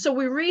 Yeah. So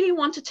we really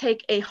want to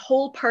take a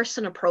whole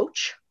person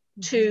approach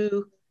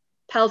to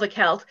pelvic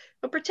health,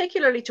 but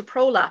particularly to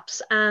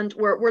prolapse. And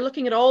we're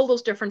looking at all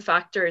those different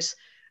factors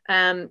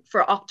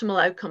for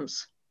optimal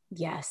outcomes.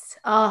 Yes.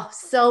 Oh,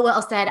 so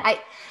well said.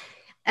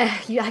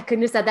 I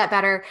couldn't have said that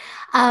better.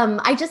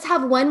 I just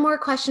have one more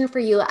question for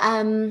you.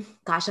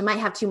 Gosh, I might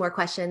have two more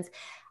questions.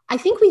 I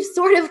think we've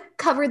sort of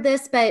covered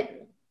this, but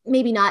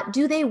maybe not.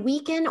 Do they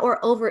weaken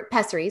or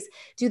pessaries?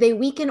 Do they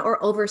weaken or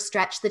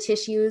overstretch the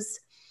tissues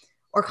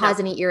or cause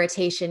any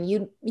irritation?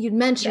 You'd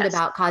mentioned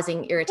about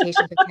causing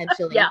irritation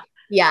potentially.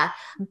 Yeah.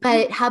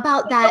 But how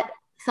about that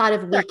thought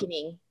of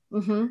weakening?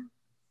 Mm-hmm.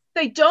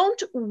 They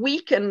don't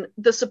weaken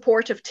the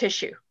supportive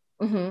tissue.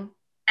 Mm-hmm.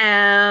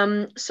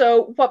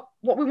 So what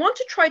we want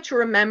to try to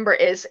remember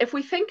is, if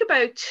we think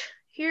about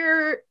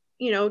here,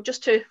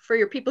 just for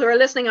your people who are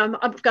listening,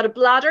 I've got a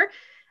bladder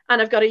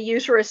and I've got a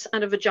uterus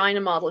and a vagina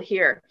model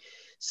here.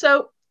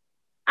 So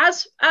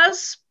as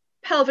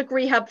pelvic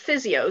rehab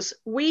physios,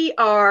 we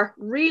are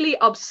really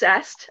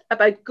obsessed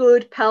about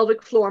good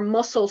pelvic floor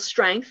muscle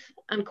strength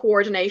and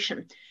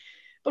coordination.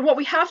 But what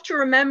we have to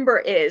remember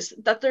is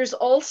that there's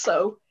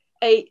also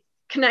a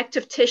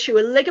connective tissue,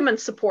 a ligament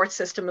support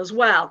system as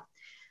well.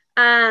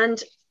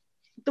 And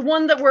the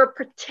one that we're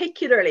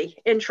particularly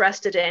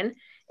interested in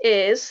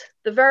is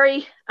the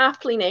very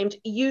aptly named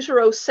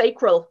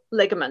uterosacral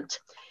ligament.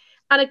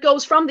 And it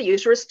goes from the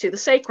uterus to the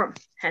sacrum,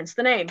 hence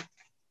the name.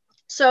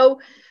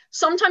 So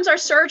sometimes our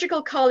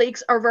surgical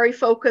colleagues are very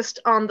focused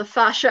on the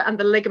fascia and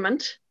the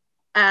ligament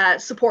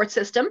support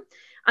system,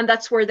 and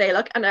that's where they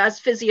look. And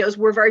as physios,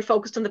 we're very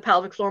focused on the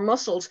pelvic floor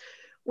muscles.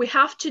 We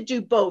have to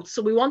do both.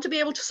 So we want to be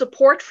able to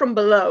support from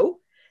below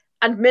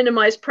and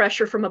minimize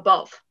pressure from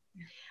above.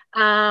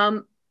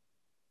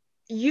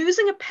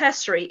 Using a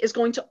pessary is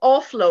going to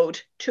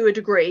offload to a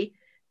degree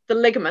the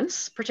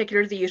ligaments,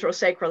 particularly the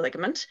uterosacral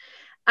ligament.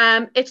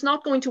 It's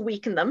not going to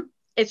weaken them.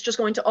 It's just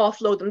going to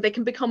offload them. They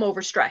can become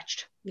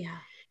overstretched. Yeah.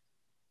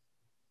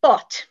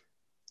 But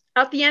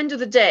at the end of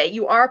the day,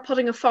 you are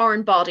putting a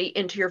foreign body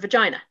into your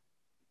vagina.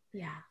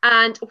 Yeah.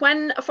 And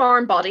when a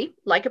foreign body,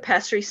 like a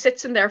pessary,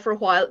 sits in there for a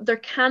while, there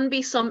can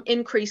be some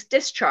increased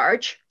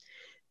discharge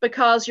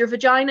because your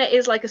vagina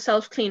is like a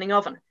self-cleaning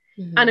oven.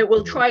 Mm-hmm. And it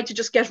will try to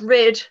just get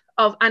rid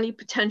of any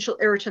potential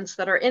irritants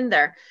that are in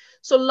there.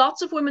 So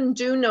lots of women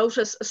do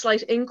notice a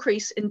slight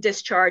increase in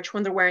discharge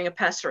when they're wearing a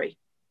pessary.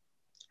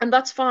 And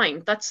that's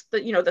fine. That's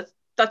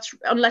that's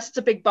unless it's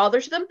a big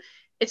bother to them,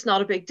 it's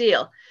not a big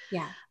deal.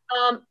 Yeah.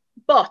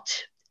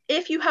 But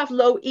if you have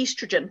low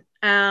estrogen,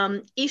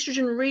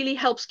 estrogen really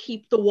helps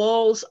keep the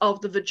walls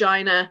of the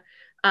vagina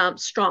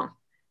strong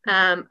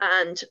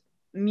and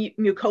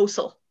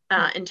mucosal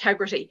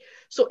integrity.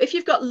 So if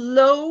you've got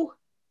low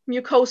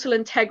mucosal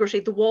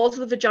integrity, the walls of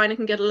the vagina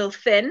can get a little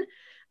thin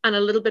and a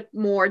little bit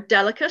more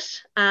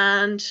delicate,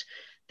 and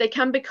they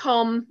can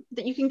become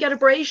that you can get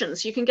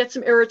abrasions, you can get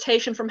some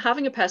irritation from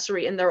having a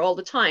pessary in there all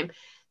the time.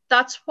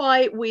 That's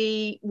why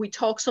we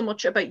talk so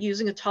much about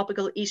using a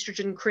topical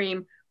estrogen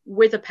cream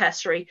with a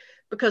pessary,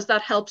 because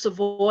that helps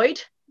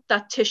avoid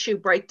that tissue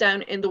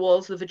breakdown in the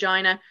walls of the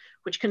vagina,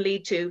 which can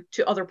lead to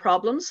other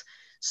problems.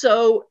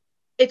 So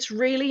it's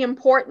really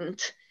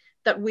important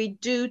that we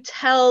do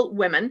tell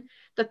women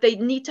that they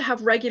need to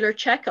have regular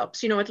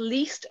checkups, at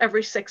least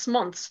every 6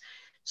 months,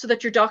 so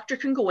that your doctor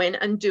can go in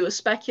and do a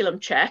speculum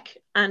check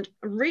and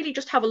really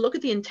just have a look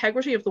at the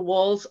integrity of the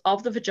walls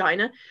of the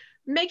vagina,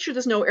 make sure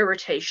there's no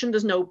irritation,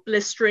 there's no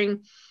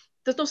blistering,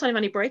 there's no sign of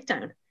any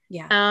breakdown.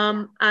 Yeah.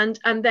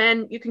 And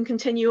then you can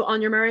continue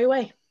on your merry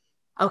way.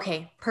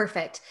 Okay,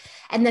 perfect.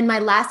 And then my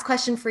last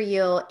question for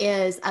you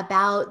is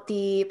about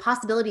the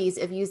possibilities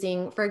of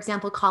using, for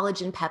example,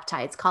 collagen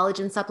peptides,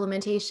 collagen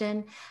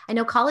supplementation. I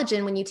know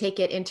collagen, when you take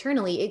it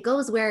internally, it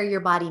goes where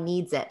your body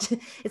needs it.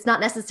 It's not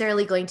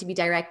necessarily going to be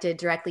directed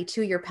directly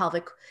to your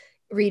pelvic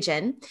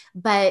region,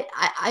 but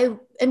I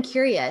am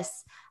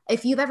curious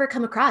if you've ever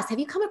have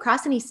you come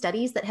across any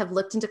studies that have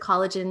looked into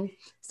collagen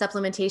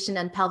supplementation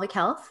and pelvic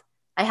health?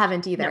 I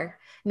haven't No. either.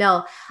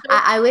 No,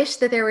 I wish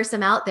that there were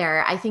some out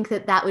there. I think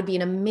that that would be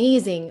an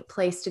amazing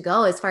place to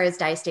go as far as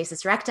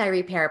diastasis recti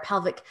repair,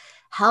 pelvic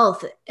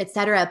health,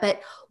 etc.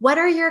 But what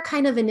are your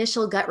kind of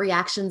initial gut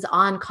reactions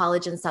on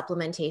collagen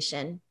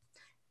supplementation?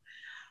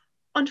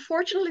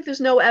 Unfortunately, there's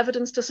no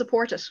evidence to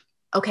support it.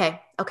 Okay.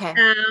 Okay.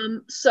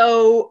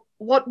 So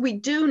what we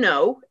do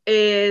know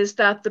is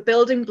that the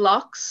building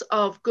blocks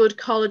of good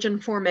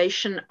collagen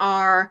formation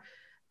are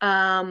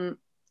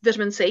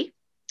vitamin C.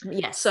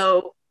 Yes.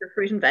 So your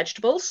fruit and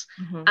vegetables,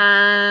 Mm-hmm.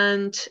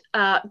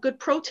 and good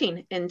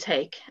protein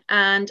intake.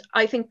 And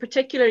I think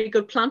particularly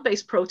good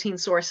plant-based protein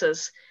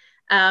sources,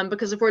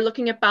 because if we're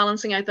looking at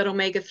balancing out that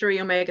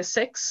omega-3,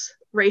 omega-6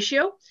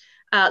 ratio,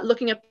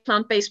 looking at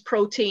plant-based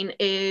protein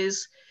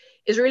is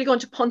really going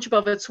to punch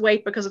above its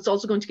weight, because it's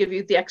also going to give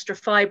you the extra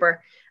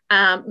fiber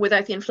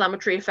without the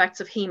inflammatory effects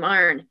of heme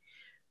iron.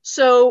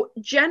 So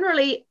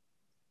generally,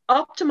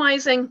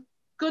 optimizing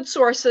good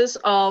sources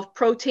of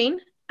protein,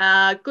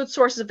 good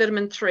sources of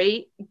vitamin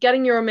 3,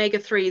 getting your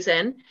omega-3s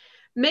in,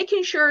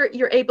 making sure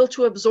you're able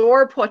to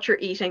absorb what you're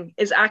eating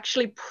is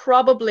actually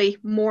probably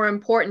more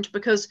important,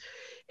 because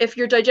if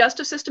your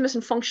digestive system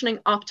isn't functioning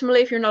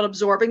optimally, if you're not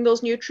absorbing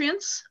those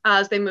nutrients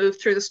as they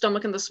move through the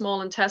stomach and the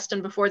small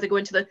intestine before they go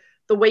into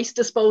the waste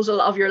disposal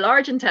of your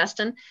large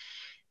intestine,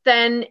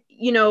 then,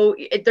 you know,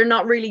 they're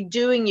not really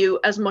doing you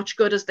as much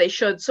good as they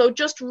should. So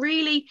just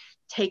really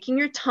taking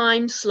your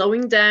time,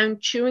 slowing down,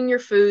 chewing your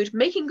food,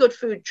 making good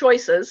food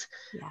choices,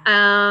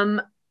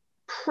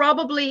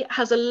 probably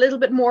has a little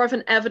bit more of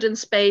an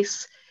evidence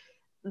base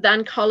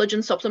than collagen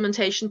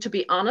supplementation, to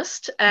be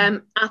honest,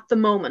 at the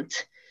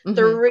moment. Mm-hmm.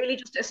 There really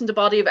just isn't a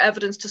body of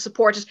evidence to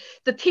support it.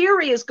 The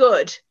theory is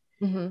good,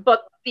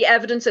 but the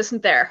evidence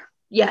isn't there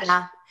yet.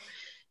 Yeah.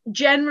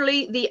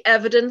 Generally, the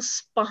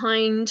evidence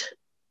behind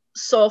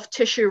soft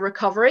tissue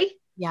recovery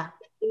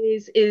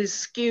is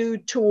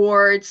skewed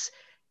towards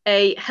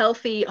a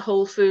healthy,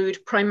 whole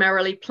food,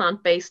 primarily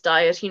plant-based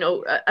diet, you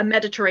know, a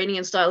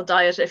Mediterranean style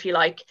diet, if you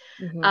like,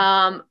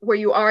 where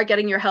you are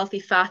getting your healthy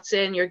fats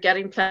in, you're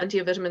getting plenty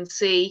of vitamin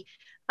C,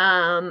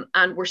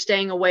 and we're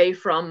staying away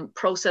from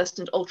processed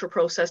and ultra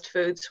processed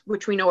foods,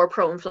 which we know are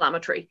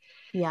pro-inflammatory.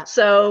 Yeah.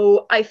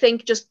 So I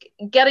think just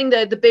getting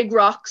the big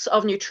rocks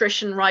of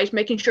nutrition right,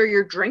 making sure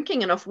you're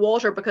drinking enough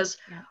water, because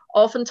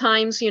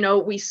oftentimes, you know,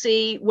 we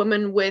see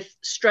women with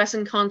stress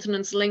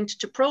incontinence linked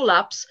to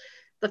prolapse,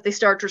 that they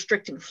start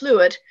restricting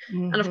fluid.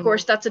 And of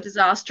course, that's a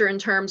disaster in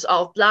terms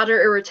of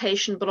bladder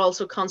irritation, but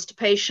also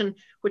constipation,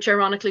 which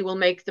ironically will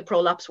make the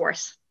prolapse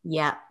worse.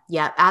 Yeah,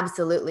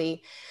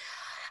 absolutely.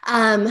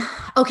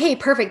 Okay,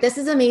 perfect. This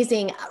is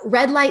amazing.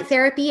 Red light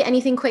therapy,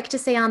 anything quick to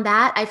say on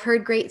that? I've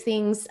heard great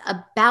things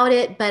about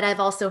it, but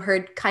I've also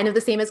heard kind of the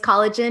same as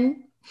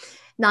collagen.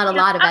 Not a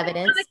lot of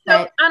evidence.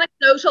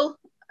 Anecdotal.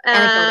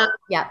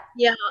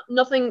 Yeah,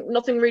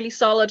 nothing really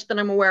solid that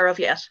I'm aware of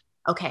yet.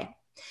 Okay.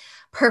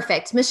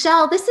 Perfect.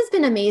 Michelle, this has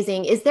been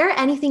amazing. Is there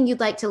anything you'd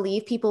like to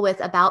leave people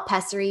with about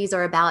pessaries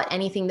or about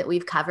anything that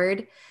we've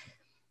covered?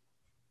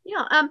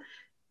 Yeah.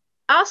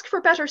 Ask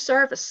for better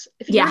service.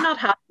 If you're not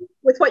happy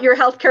with what your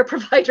healthcare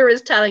provider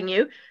is telling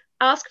you,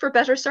 ask for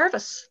better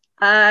service,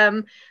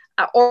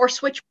 or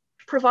switch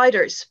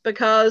providers,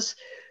 because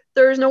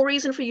there's no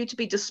reason for you to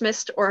be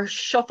dismissed or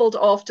shuffled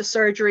off to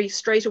surgery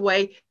straight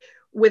away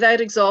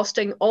without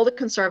exhausting all the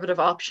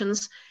conservative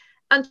options.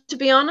 And to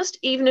be honest,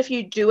 even if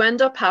you do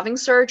end up having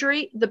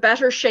surgery, the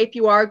better shape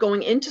you are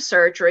going into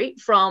surgery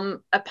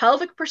from a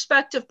pelvic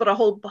perspective, but a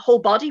whole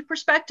body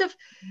perspective,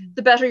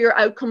 the better your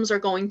outcomes are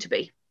going to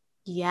be.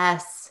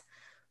 Yes.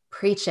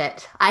 Preach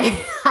it.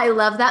 I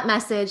love that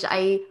message.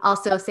 I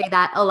also say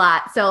that a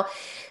lot. So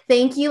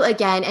thank you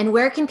again. And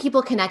where can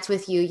people connect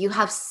with you? You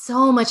have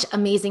so much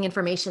amazing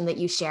information that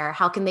you share.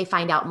 How can they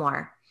find out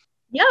more?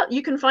 Yeah,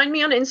 you can find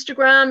me on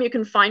Instagram. You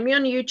can find me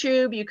on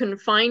YouTube. You can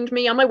find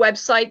me on my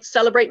website,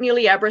 Celebrate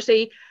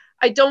Celebrity.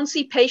 I don't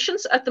see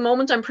patients at the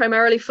moment. I'm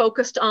primarily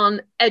focused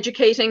on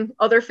educating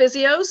other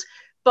physios.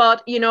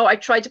 But, you know, I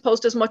try to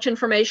post as much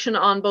information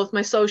on both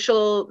my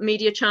social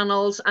media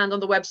channels and on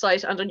the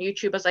website and on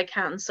YouTube as I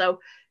can. So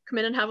come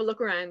in and have a look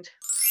around.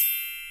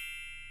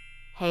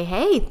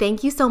 Hey,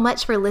 thank you so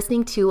much for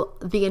listening to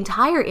the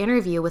entire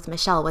interview with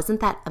Michelle.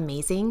 Wasn't that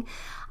amazing?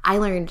 I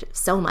learned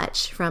so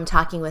much from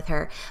talking with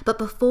her. But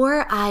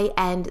before I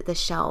end the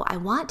show, I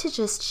want to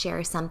just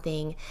share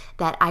something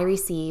that I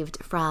received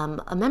from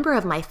a member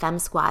of my Fem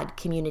Squad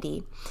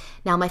community.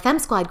 Now, my Fem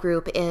Squad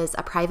group is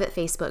a private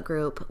Facebook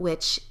group,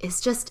 which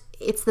is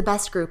it's the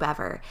best group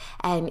ever.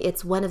 And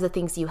it's one of the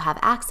things you have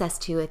access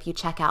to if you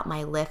check out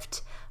my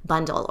Lift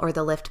bundle or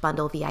the Lift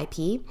bundle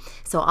VIP.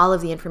 So all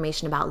of the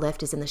information about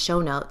Lift is in the show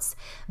notes.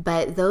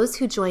 But those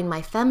who join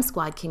my Fem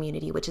Squad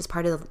community, which is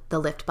part of the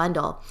Lift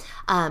bundle,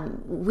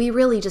 we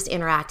really just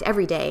interact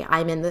every day.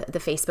 I'm in the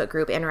Facebook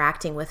group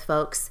interacting with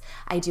folks.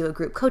 I do a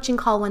group coaching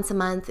call once a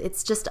month.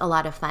 It's just a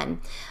lot of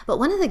fun. But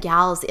one of the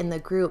gals in the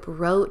group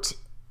wrote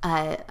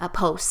a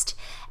post,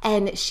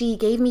 and she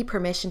gave me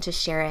permission to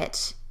share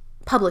it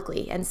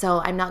publicly. And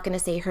so I'm not going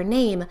to say her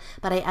name,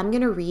 but I am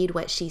going to read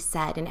what she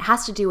said, and it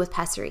has to do with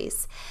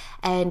pessaries.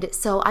 And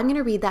so I'm going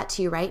to read that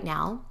to you right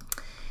now.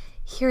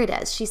 Here it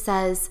is. She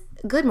says,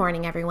 "Good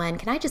morning, everyone.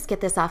 Can I just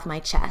get this off my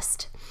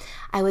chest?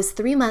 I was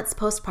 3 months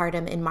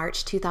postpartum in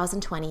March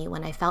 2020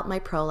 when I felt my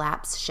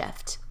prolapse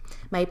shift.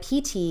 My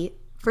PT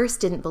first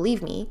didn't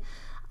believe me.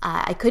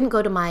 I couldn't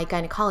go to my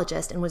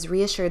gynecologist and was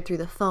reassured through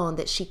the phone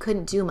that she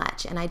couldn't do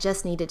much and I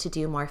just needed to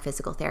do more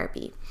physical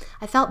therapy.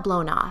 I felt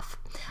blown off.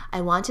 I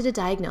wanted a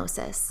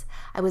diagnosis.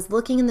 I was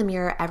looking in the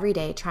mirror every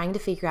day trying to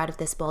figure out if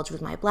this bulge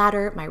was my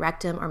bladder, my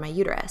rectum, or my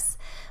uterus.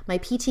 My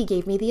PT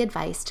gave me the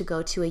advice to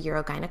go to a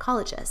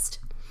urogynecologist.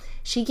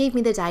 She gave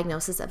me the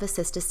diagnosis of a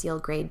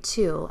cystocele grade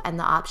 2 and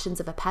the options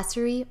of a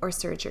pessary or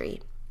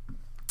surgery.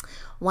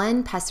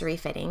 One pessary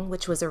fitting,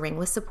 which was a ring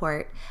with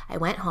support. I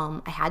went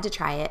home. I had to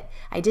try it.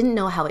 I didn't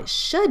know how it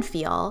should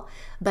feel,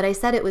 but I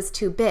said it was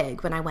too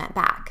big when I went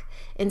back.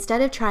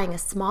 Instead of trying a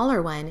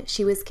smaller one,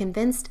 she was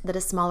convinced that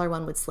a smaller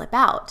one would slip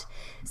out.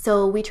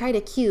 So we tried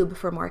a cube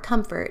for more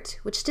comfort,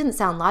 which didn't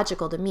sound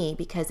logical to me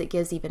because it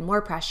gives even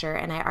more pressure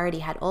and I already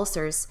had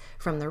ulcers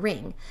from the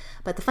ring.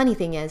 But the funny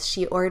thing is,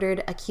 she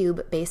ordered a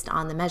cube based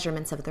on the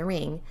measurements of the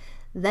ring.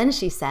 Then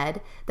she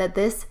said that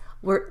this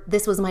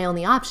was my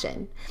only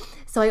option.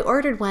 So I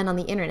ordered one on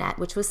the internet,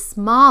 which was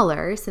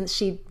smaller since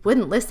she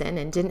wouldn't listen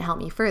and didn't help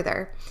me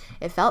further.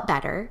 It felt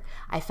better.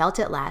 I felt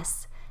it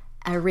less.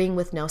 A ring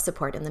with no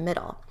support in the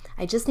middle.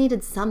 I just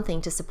needed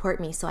something to support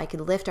me so I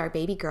could lift our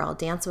baby girl,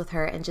 dance with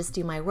her, and just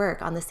do my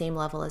work on the same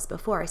level as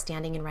before,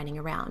 standing and running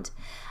around.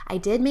 I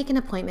did make an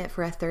appointment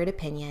for a third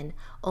opinion,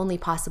 only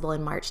possible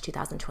in March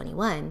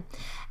 2021,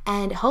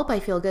 and hope I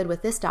feel good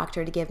with this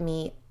doctor to give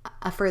me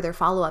a further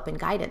follow-up and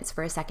guidance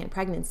for a second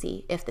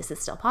pregnancy, if this is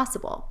still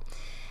possible.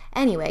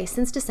 Anyway,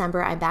 since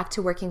December, I'm back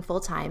to working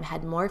full-time,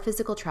 had more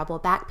physical trouble,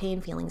 back pain,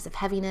 feelings of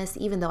heaviness,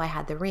 even though I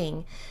had the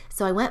ring.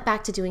 So I went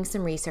back to doing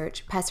some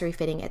research, pessary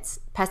fitting,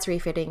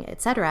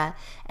 etc.,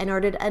 and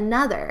ordered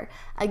another,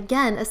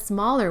 again, a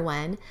smaller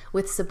one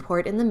with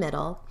support in the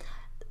middle,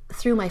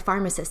 through my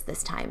pharmacist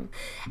this time.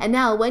 And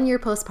now, 1 year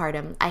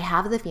postpartum, I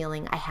have the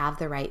feeling I have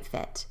the right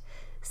fit.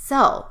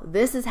 So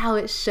this is how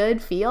it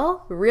should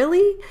feel?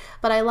 Really?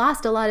 But I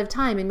lost a lot of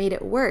time and made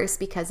it worse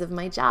because of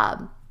my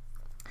job.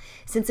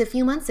 Since a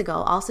few months ago,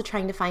 also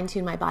trying to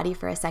fine-tune my body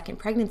for a second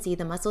pregnancy,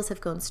 the muscles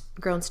have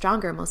grown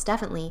stronger, most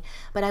definitely,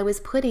 but I was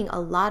putting a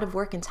lot of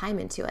work and time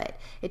into it.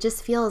 It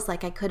just feels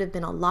like I could have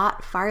been a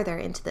lot farther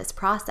into this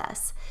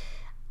process.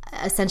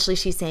 Essentially,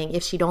 she's saying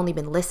if she'd only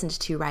been listened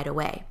to right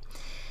away.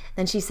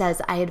 Then she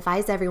says, I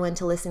advise everyone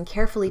to listen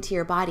carefully to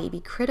your body,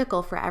 be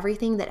critical for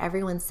everything that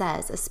everyone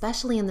says,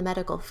 especially in the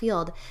medical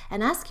field,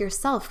 and ask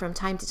yourself from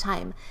time to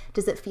time,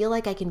 does it feel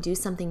like I can do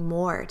something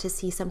more to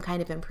see some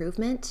kind of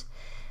improvement?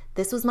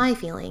 This was my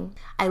feeling.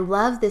 I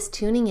love this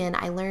tuning in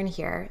I learn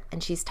here,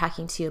 and she's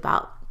talking to you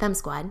about Fem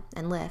Squad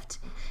and Lift.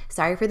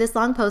 Sorry for this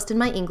long post in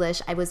my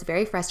English. I was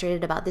very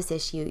frustrated about this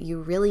issue.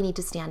 You really need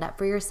to stand up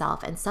for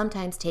yourself and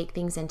sometimes take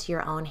things into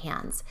your own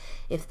hands.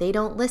 If they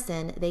don't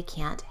listen, they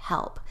can't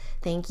help.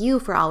 Thank you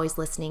for always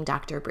listening,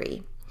 Dr.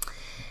 Bree.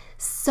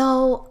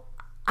 So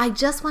I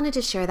just wanted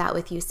to share that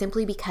with you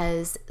simply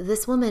because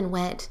this woman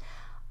went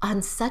on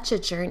such a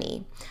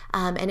journey.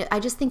 And I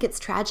just think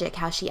it's tragic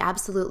how she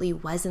absolutely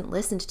wasn't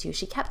listened to.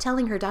 She kept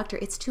telling her doctor,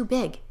 it's too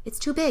big, it's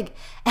too big.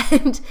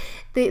 And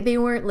they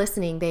weren't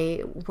listening.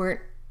 They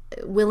weren't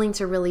willing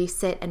to really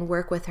sit and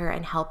work with her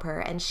and help her.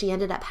 And she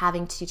ended up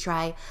having to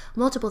try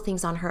multiple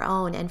things on her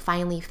own and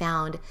finally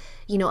found,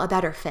 a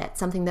better fit,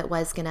 something that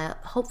was gonna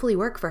hopefully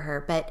work for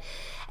her. But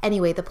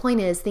anyway, the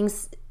point is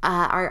things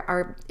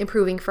are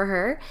improving for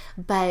her,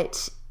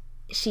 but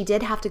she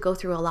did have to go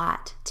through a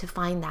lot to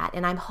find that.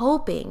 And I'm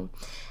hoping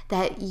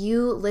that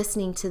you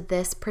listening to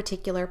this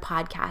particular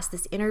podcast,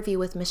 this interview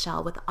with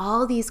Michelle, with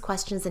all these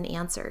questions and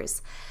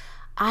answers,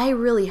 I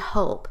really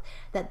hope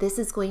that this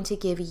is going to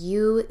give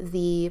you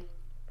the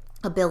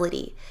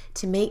ability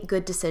to make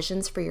good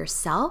decisions for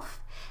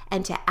yourself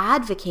and to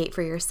advocate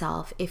for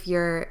yourself if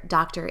your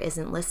doctor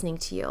isn't listening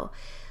to you.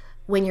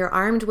 When you're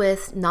armed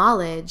with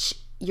knowledge,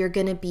 you're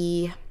going to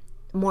be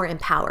more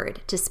empowered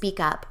to speak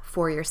up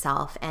for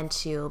yourself and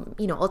to,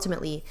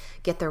 ultimately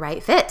get the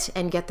right fit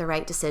and get the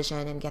right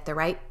decision and get the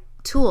right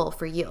tool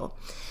for you.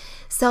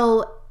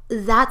 So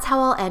that's how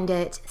I'll end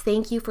it.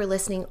 Thank you for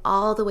listening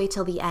all the way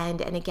till the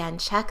end. And again,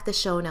 check the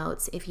show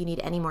notes if you need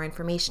any more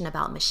information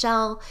about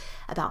Michelle,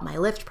 about my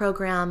Lift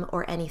program,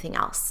 or anything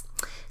else.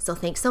 So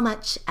thanks so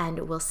much,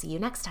 and we'll see you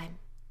next time.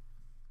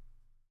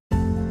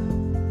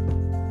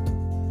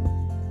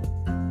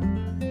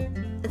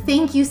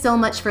 Thank you so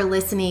much for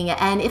listening.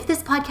 And if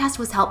this podcast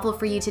was helpful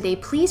for you today,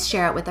 please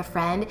share it with a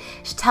friend.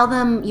 Tell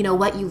them,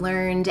 what you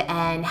learned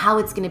and how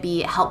it's going to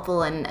be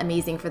helpful and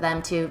amazing for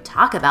them to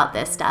talk about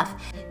this stuff.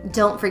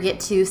 Don't forget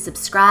to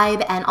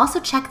subscribe and also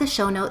check the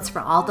show notes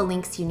for all the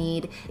links you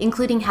need,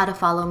 including how to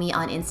follow me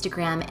on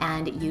Instagram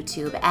and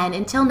YouTube. And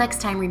until next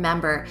time,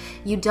 remember,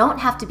 you don't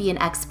have to be an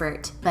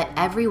expert, but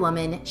every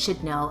woman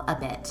should know a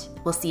bit.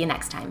 We'll see you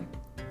next time.